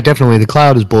 Yeah, definitely. The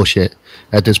cloud is bullshit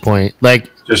at this point. Like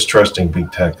just trusting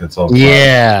big tech. That's all.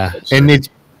 Yeah, and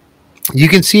you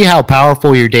can see how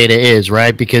powerful your data is,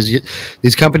 right? Because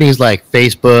these companies like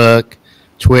Facebook,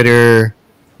 Twitter,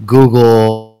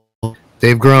 Google,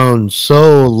 they've grown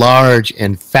so large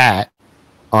and fat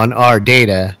on our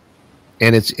data,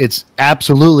 and it's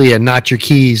absolutely a not your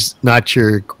keys, not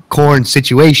your corn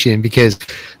situation, because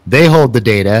they hold the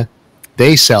data,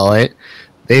 they sell it,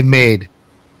 they've made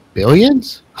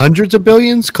billions, hundreds of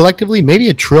billions collectively, maybe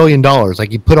 $1 trillion.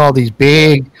 Like, you put all these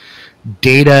big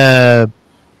data.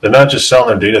 They're not just selling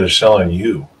their data; they're selling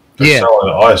you. They're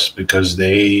selling us, because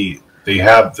they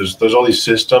have there's all these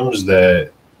systems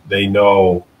that they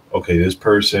know. Okay, this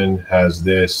person has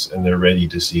this, and they're ready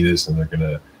to see this, and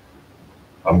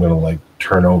I'm gonna like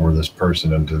turn over this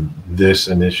person into this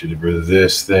initiative or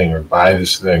this thing or buy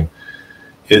this thing.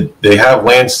 They have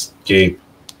landscape.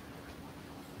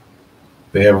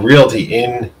 They have realty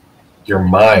in your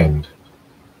mind.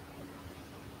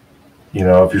 You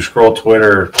know, if you scroll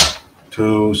Twitter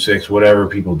 2, 6, whatever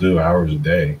people do, hours a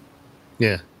day.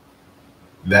 Yeah.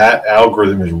 That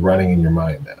algorithm is running in your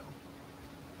mind now.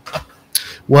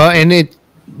 Well, and it,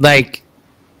 like,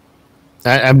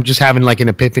 I'm just having like an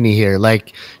epiphany here.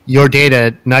 Like, your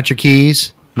data, not your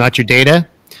keys, not your data.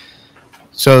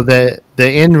 So the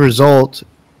end result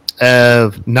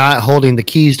of not holding the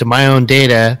keys to my own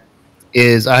data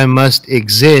is I must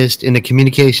exist in a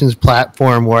communications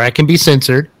platform where I can be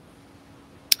censored.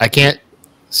 I can't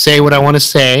say what I want to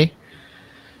say.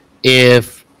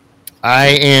 If I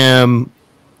am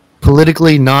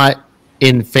politically not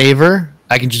in favor,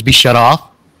 I can just be shut off.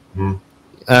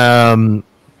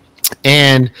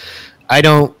 And I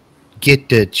don't get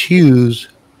to choose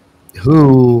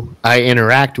who I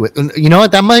interact with. And you know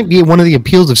what? That might be one of the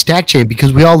appeals of Stackchain,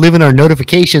 because we all live in our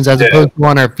notifications as opposed to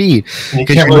on our feed. And you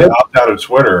can't really opt out of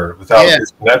Twitter without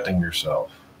disconnecting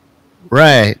yourself.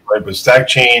 Right. But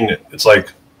Stackchain, it's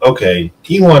like, okay,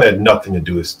 Elon had nothing to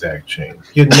do with Stackchain.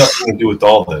 He had nothing to do with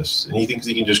all this. And he thinks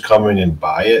he can just come in and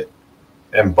buy it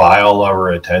and buy all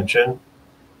our attention.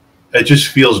 It just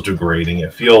feels degrading.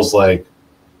 It feels like,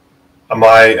 am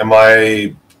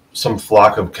I some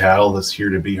flock of cattle that's here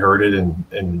to be herded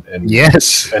and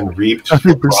yes, and reaped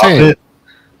 100%.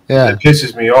 Yeah, it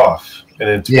pisses me off, and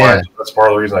it's why that's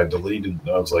part of the reason I deleted.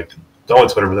 I was like, don't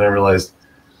Twitter, but then I realized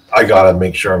I gotta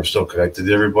make sure I'm still connected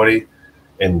to everybody,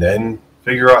 and then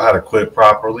figure out how to quit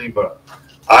properly. But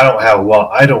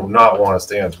I do not want to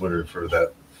stay on Twitter for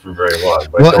very long.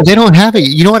 But well, they don't have it.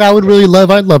 You know what I would really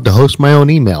love? I'd love to host my own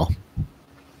email.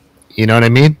 You know what I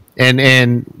mean?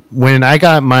 And when I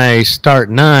got my Start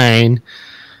 9,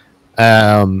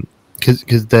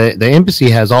 because the embassy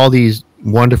has all these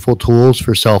wonderful tools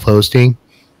for self-hosting,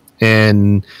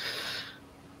 and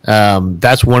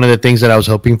that's one of the things that I was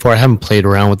hoping for. I haven't played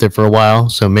around with it for a while,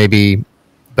 so maybe,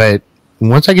 but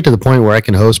once I get to the point where I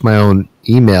can host my own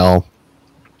email,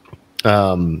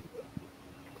 that's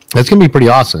gonna be pretty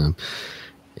awesome.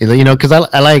 You know, because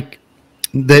I like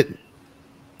that.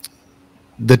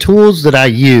 The tools that I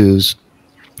use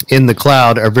in the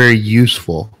cloud are very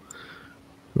useful,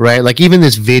 right? Like even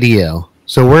this video.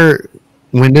 So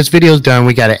when this video is done,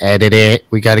 we got to edit it.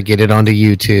 We got to get it onto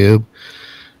YouTube.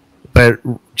 But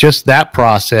just that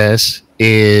process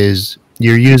is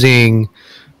you're using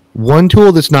one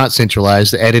tool that's not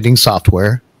centralized, the editing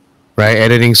software, right?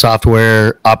 Editing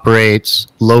software operates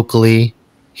locally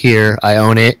here. I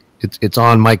own it. It's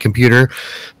on my computer,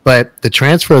 but the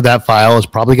transfer of that file is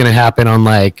probably going to happen on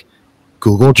like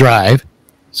Google Drive.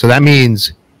 So that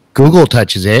means Google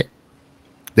touches it.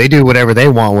 They do whatever they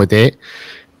want with it.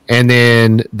 And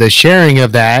then the sharing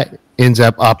of that ends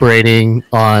up operating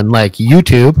on like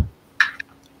YouTube,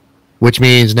 which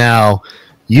means now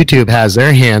YouTube has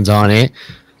their hands on it.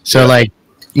 So like,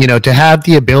 you know, to have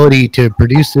the ability to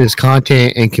produce this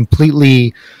content and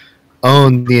completely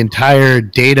own the entire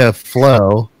data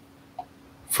flow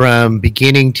from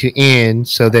beginning to end,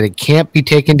 so that it can't be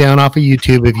taken down off of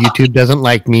YouTube if YouTube doesn't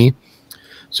like me,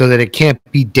 so that it can't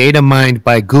be data mined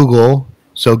by Google,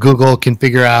 so Google can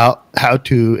figure out how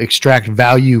to extract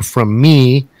value from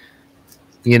me,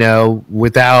 you know,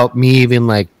 without me even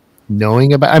like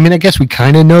knowing about. I mean, I guess we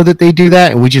kind of know that they do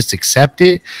that and we just accept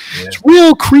it. Yeah. It's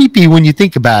real creepy when you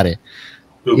think about it.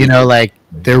 You know, like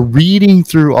they're reading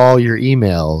through all your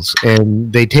emails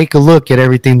and they take a look at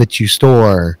everything that you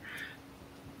store.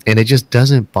 And it just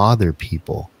doesn't bother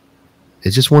people.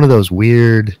 It's just one of those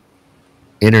weird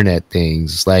internet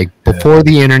things. Like before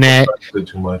the internet,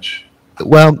 too much.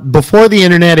 Well, before the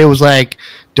internet, it was like,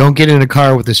 don't get in a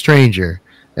car with a stranger.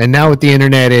 And now with the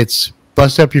internet, it's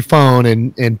bust up your phone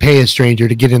and pay a stranger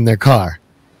to get in their car.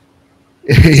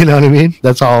 You know what I mean?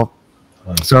 That's all.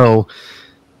 So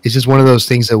it's just one of those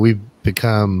things that we've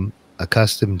become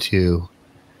accustomed to.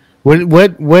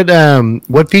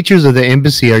 What features of the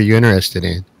embassy are you interested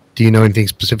in? Do you know anything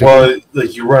specific? Well,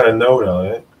 like you run a node on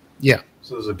it. Yeah.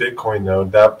 So there's a Bitcoin node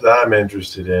that I'm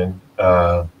interested in.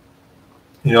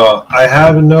 You know, I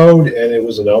have a node and it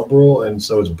was an Umbrel, and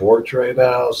so it's borked right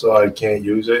now, so I can't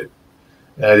use it.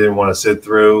 And I didn't want to sit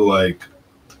through, like,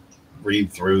 read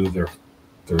through their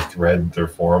thread, their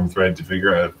forum thread to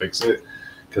figure out how to fix it,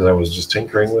 because I was just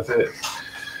tinkering with it.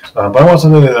 But I want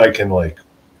something that I can, like,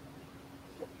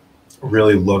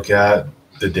 really look at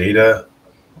the data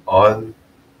on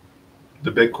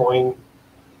the Bitcoin,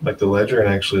 like the ledger,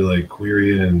 and actually, like,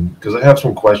 query it, and because I have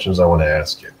some questions I want to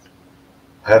ask it.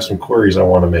 I have some queries I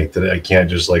want to make that I can't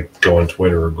just, like, go on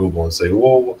Twitter or Google and say,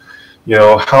 well, you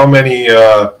know, how much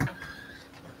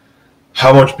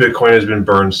Bitcoin has been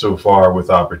burned so far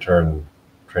with op return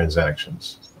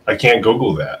transactions? I can't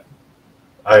Google that.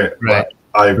 I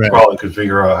probably could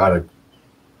figure out how to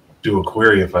do a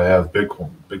query if I have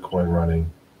Bitcoin running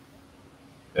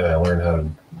and I learn how to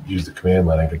use the command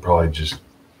line. I could probably just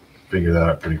figure that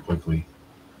out pretty quickly.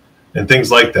 And things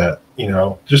like that, you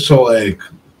know, just so, like,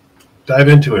 dive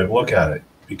into it and look at it,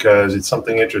 because it's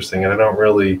something interesting, and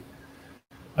I'm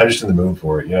just in the mood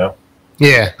for it, you know?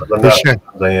 Yeah, I'm not, sure.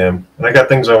 I am. And I got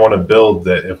things I want to build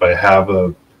that if I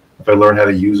learn how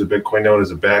to use a Bitcoin node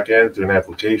as a backend through an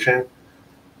application,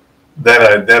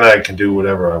 then I can do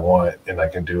whatever I want, and I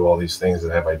can do all these things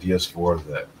that I have ideas for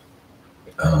that.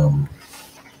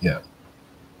 Yeah.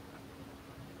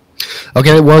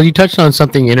 Okay, well, you touched on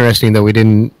something interesting that we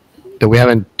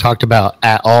haven't talked about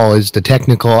at all, is the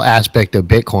technical aspect of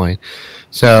Bitcoin.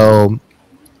 So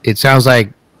it sounds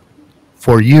like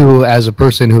for you, as a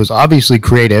person who is obviously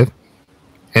creative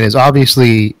and is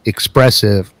obviously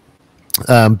expressive,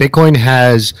 Bitcoin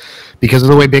has, because of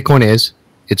the way Bitcoin is,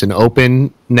 it's an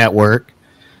open network,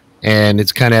 and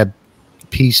it's kind of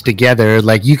pieced together.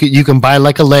 Like you can buy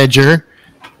like a ledger,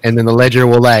 and then the ledger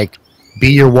will, like,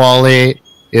 be your wallet.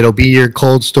 It'll be your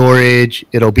cold storage.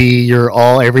 It'll be your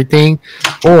everything.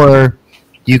 Or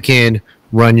you can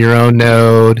run your own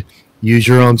node, use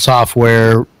your own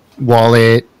software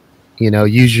wallet, you know,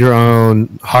 use your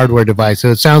own hardware device. So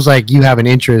it sounds like you have an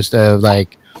interest of,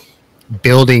 like,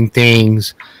 building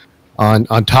things on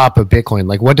top of Bitcoin.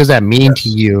 Like, what does that mean to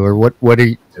you, or what are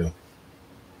you?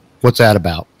 What's that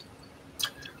about?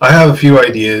 I have a few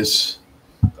ideas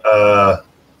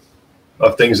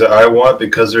of things that I want,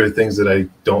 because there are things that I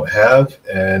don't have,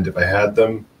 and if I had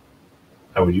them,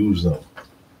 I would use them.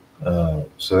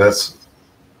 So that's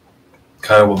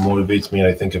kind of what motivates me. And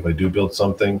I think if I do build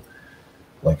something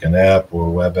like an app or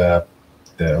a web app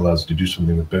that allows you to do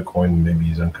something with Bitcoin, maybe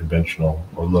is unconventional,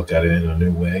 or look at it in a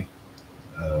new way,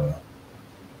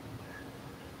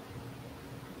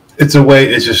 it's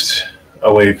just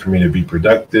a way for me to be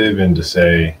productive and to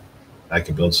say I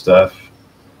can build stuff.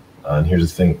 And here's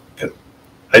the thing.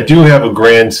 I do have a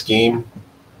grand scheme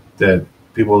that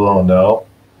people don't know,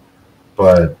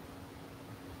 but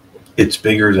it's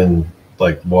bigger than,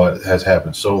 like, what has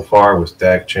happened so far with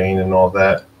Stackchain and all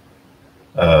that.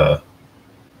 And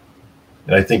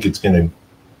I think it's going to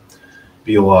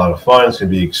be a lot of fun. It's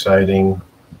going to be exciting,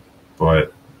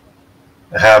 but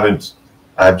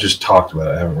I've just talked about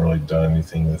it. I haven't really done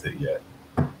anything with it yet.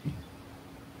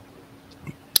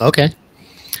 Okay.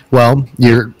 Well,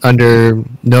 you're under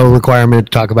no requirement to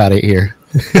talk about it here.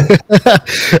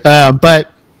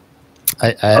 But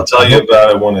I'll tell you about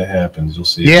it when it happens. You'll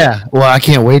see. Yeah. Well, I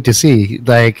can't wait to see.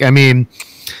 Like, I mean,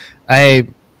 I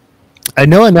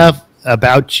know enough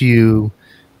about you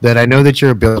that I know that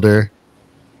you're a builder,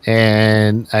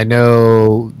 and I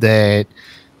know that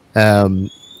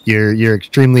you're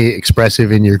extremely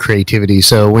expressive in your creativity.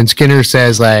 So when Skinner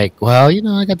says, like, well, you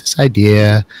know, I got this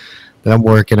idea that I'm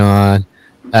working on,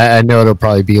 I know it'll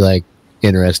probably be, like,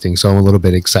 interesting. So I'm a little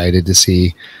bit excited to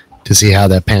see how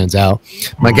that pans out.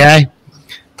 My guy,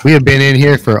 we have been in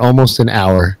here for almost an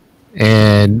hour,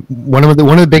 and one of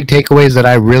the big takeaways that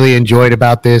I really enjoyed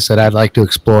about this, that I'd like to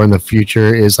explore in the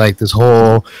future, is, like, this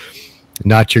whole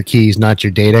not your keys, not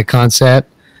your data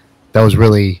concept. That was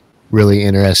really, really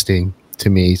interesting to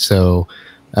me. So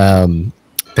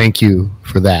thank you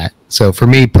for that. So for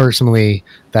me personally,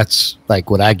 that's, like,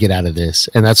 what I get out of this,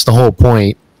 and that's the whole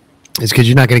point, is because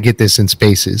you're not going to get this in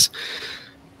spaces,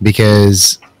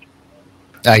 because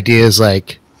ideas,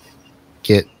 like,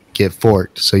 get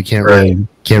forked, so you can't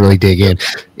really dig in.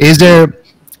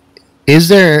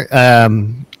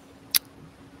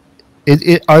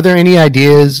 Are there any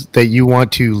ideas that you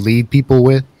want to leave people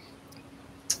with?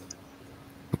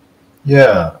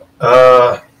 Yeah.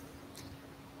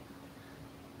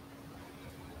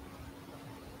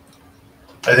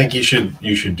 I think you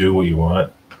should do what you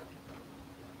want.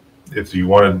 If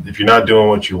you're not doing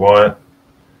what you want,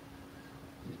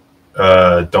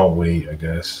 don't wait, I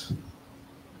guess.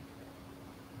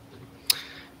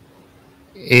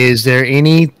 is there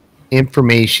any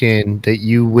information that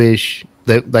you wish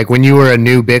that, like when you were a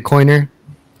new Bitcoiner,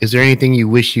 is there anything you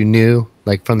wish you knew,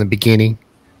 like from the beginning?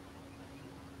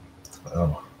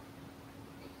 Oh.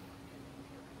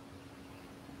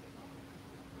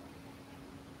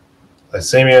 The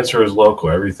same answer as local.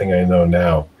 Everything I know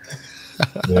now.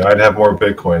 I'd have more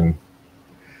Bitcoin,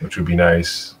 which would be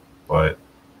nice, but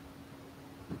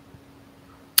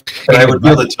and I would be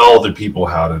able to tell other people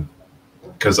how to,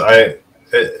 because at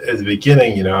the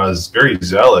beginning, I was very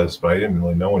zealous, but I didn't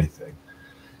really know anything,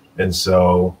 and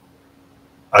so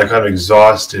I kind of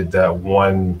exhausted that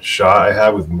one shot I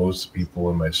had with most people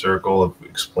in my circle of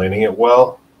explaining it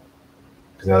well,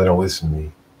 because now they don't listen to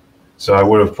me. So I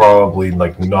would have probably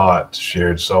not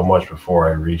shared so much before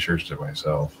I researched it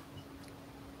myself.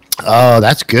 Oh,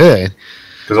 that's good.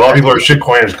 Because a lot of people are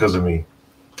shitcoiners because of me.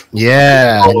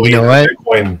 Yeah, you know what?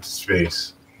 Bitcoin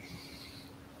space.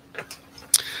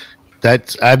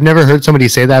 I've never heard somebody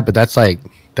say that, but that's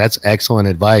excellent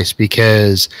advice,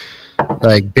 because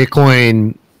like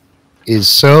Bitcoin is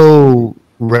so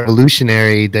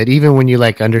revolutionary that even when you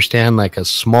understand a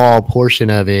small portion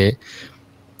of it,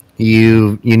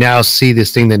 you now see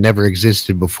this thing that never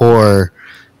existed before,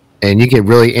 and you get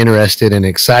really interested and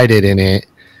excited in it,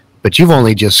 but you've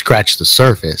only just scratched the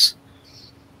surface.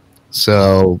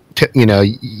 So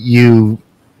you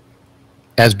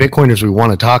as Bitcoiners, we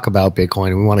want to talk about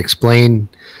Bitcoin, we want to explain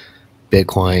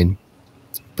Bitcoin,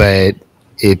 but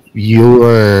if you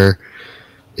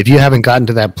haven't gotten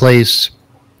to that place,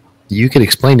 you can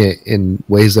explain it in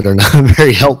ways that are not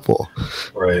very helpful.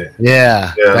 Right.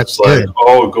 Yeah. That's good.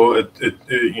 You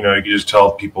can just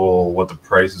tell people what the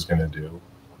price is going to do.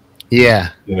 Yeah.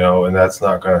 And that's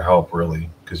not going to help really,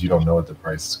 because you don't know what the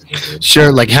price is going to do.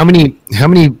 Sure. Like how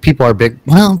many people are big?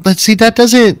 Well, but see, that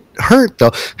doesn't hurt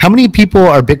though. How many people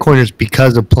are Bitcoiners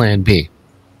because of Plan B?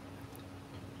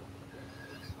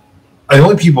 The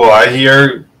only people I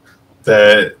hear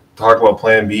that talk about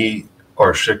Plan B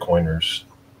are shitcoiners.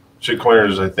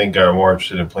 Shitcoiners, I think, are more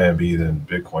interested in Plan B than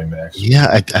Bitcoin Max.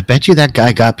 Yeah, I bet you that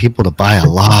guy got people to buy a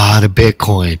lot of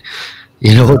Bitcoin.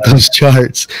 With those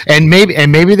charts, and maybe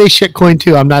they shitcoin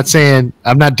too. I'm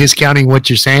not discounting what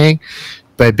you're saying,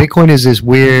 but Bitcoin is this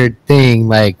weird thing.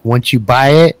 Like once you buy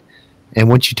it, and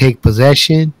once you take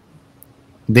possession,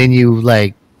 then you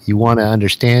want to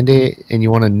understand it and you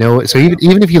want to know it. So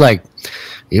even if you buy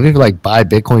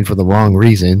Bitcoin for the wrong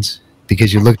reasons,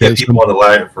 because you looked at people on the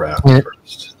life raft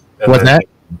first. What's that?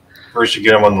 First, you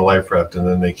get them on the life raft, and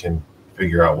then they can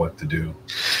figure out what to do.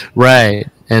 Right,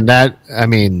 and that I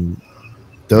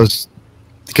was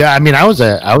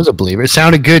a believer. It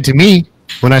sounded good to me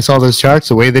when I saw those charts.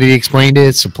 The way that he explained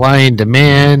it, supply and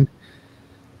demand.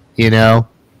 Yeah.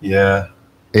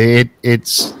 It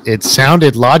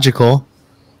sounded logical.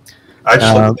 I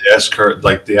just look at the S curve,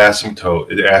 like the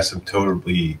asymptote.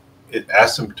 It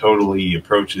asymptotally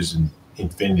approaches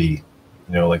infinity.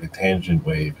 Like a tangent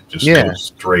wave. It just goes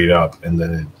straight up, and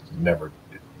then it never.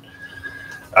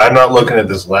 I'm not looking at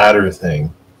this ladder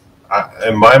thing.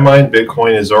 In my mind,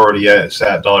 Bitcoin is already at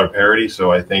dollar parity,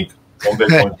 so I think one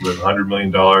Bitcoin is worth $100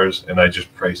 million, and I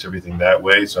just price everything that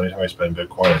way. So anytime I spend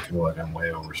Bitcoin, I feel like I'm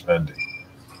way overspending.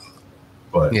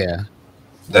 But yeah,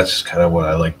 that's just kind of what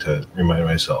I like to remind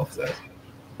myself, that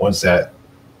once that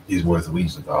is worth at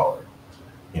least $1,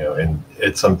 and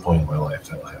at some point in my life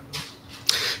that'll happen.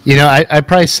 I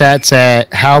price sats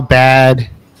at how bad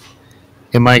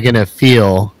am I going to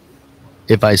feel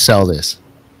if I sell this?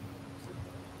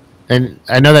 And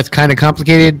I know that's kind of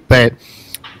complicated, but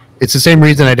it's the same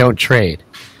reason I don't trade.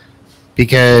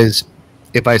 Because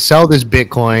if I sell this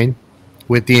Bitcoin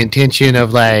with the intention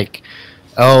of I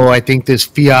think this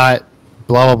fiat,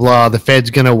 blah, blah, blah, the Fed's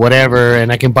going to whatever,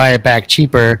 and I can buy it back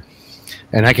cheaper,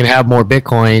 and I can have more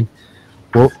Bitcoin.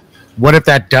 Well, what if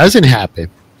that doesn't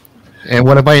happen? And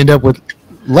what if I end up with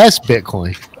less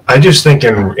Bitcoin? I just think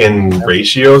in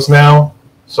ratios now.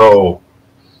 So,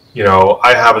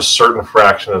 I have a certain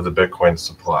fraction of the Bitcoin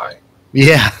supply.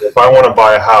 Yeah. If I want to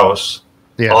buy a house,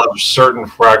 I'll have a certain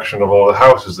fraction of all the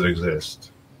houses that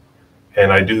exist.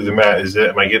 And I do the math.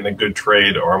 Am I getting a good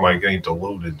trade, or am I getting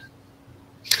diluted?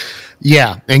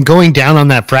 Yeah. And going down on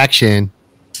that fraction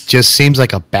just seems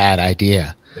like a bad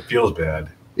idea. It feels bad.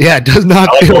 Yeah, it does not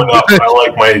feel good. I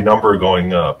like my number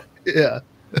going up. Yeah.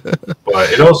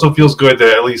 But it also feels good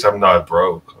that at least I'm not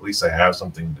broke. At least I have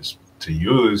something to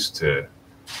use to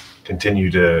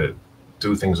continue to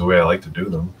do things the way I like to do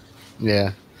them.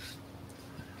 Yeah.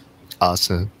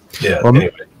 Awesome. Yeah. Well,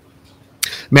 anyway,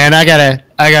 man, I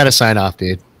gotta sign off,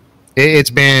 dude.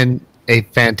 It's been a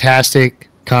fantastic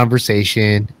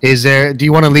conversation. Do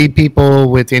you want to lead people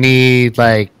with any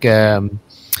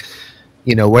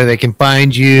where they can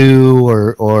find you,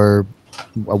 or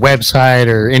a website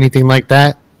or anything like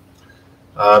that?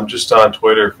 I'm just on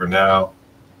Twitter for now.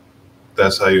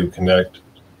 That's how you connect.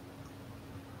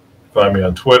 Find me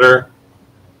on Twitter.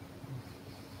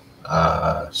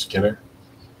 Skinner.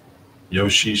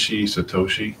 Yoshishi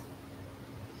Satoshi.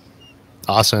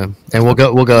 Awesome. And we'll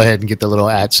go ahead and get the little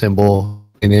 @ symbol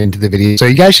into the video. So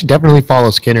you guys should definitely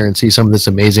follow Skinner and see some of this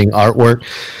amazing artwork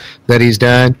that he's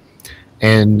done.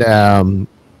 And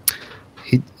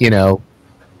he,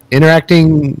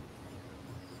 interacting.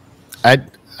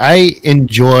 I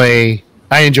enjoy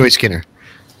Skinner.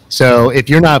 So if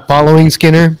you're not following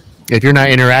Skinner, if you're not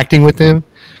interacting with him,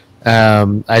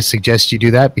 I suggest you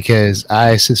do that, because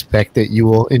I suspect that you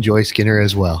will enjoy Skinner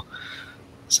as well.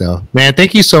 So, man,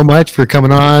 thank you so much for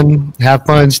coming on. Have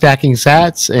fun stacking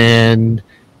sats, and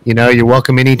you're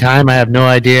welcome anytime. I have no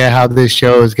idea how this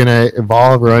show is going to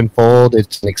evolve or unfold.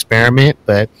 It's an experiment,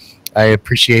 but I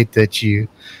appreciate that you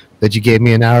gave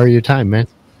me an hour of your time, man.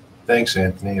 Thanks,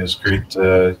 Anthony. It was great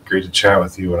to chat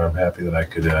with you, and I'm happy that I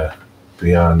could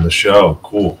be on the show.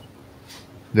 Cool.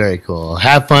 Very cool.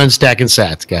 Have fun stacking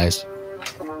sats, guys.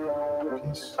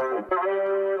 Peace.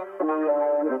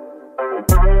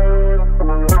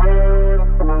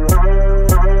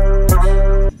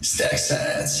 Stack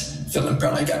sides, feeling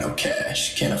brown, I got no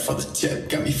cash. Can't afford the tip,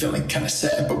 got me feeling kinda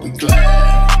sad, but we glad.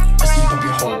 I sweep up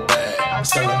your whole bag,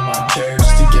 selling my chairs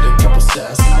just to get a couple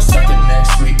sats. I'm stuck in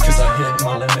next week, cause I hit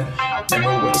my limit.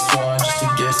 Never with a swan just to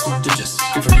get some digits.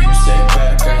 Good for you, stay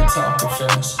back, I ain't talking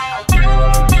feelings. You know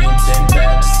what I mean, same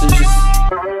bad decisions.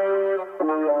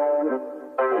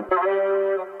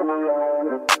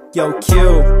 Yo,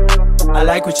 Q, I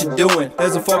like what you're doing.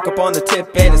 There's a fork up on the tip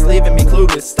and it's leaving me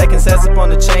clueless. Stacking sets up on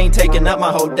the chain, taking up my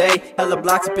whole day. Hella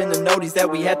blocks up in the noties that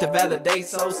we had to validate.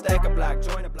 So stack a block,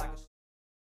 join a block.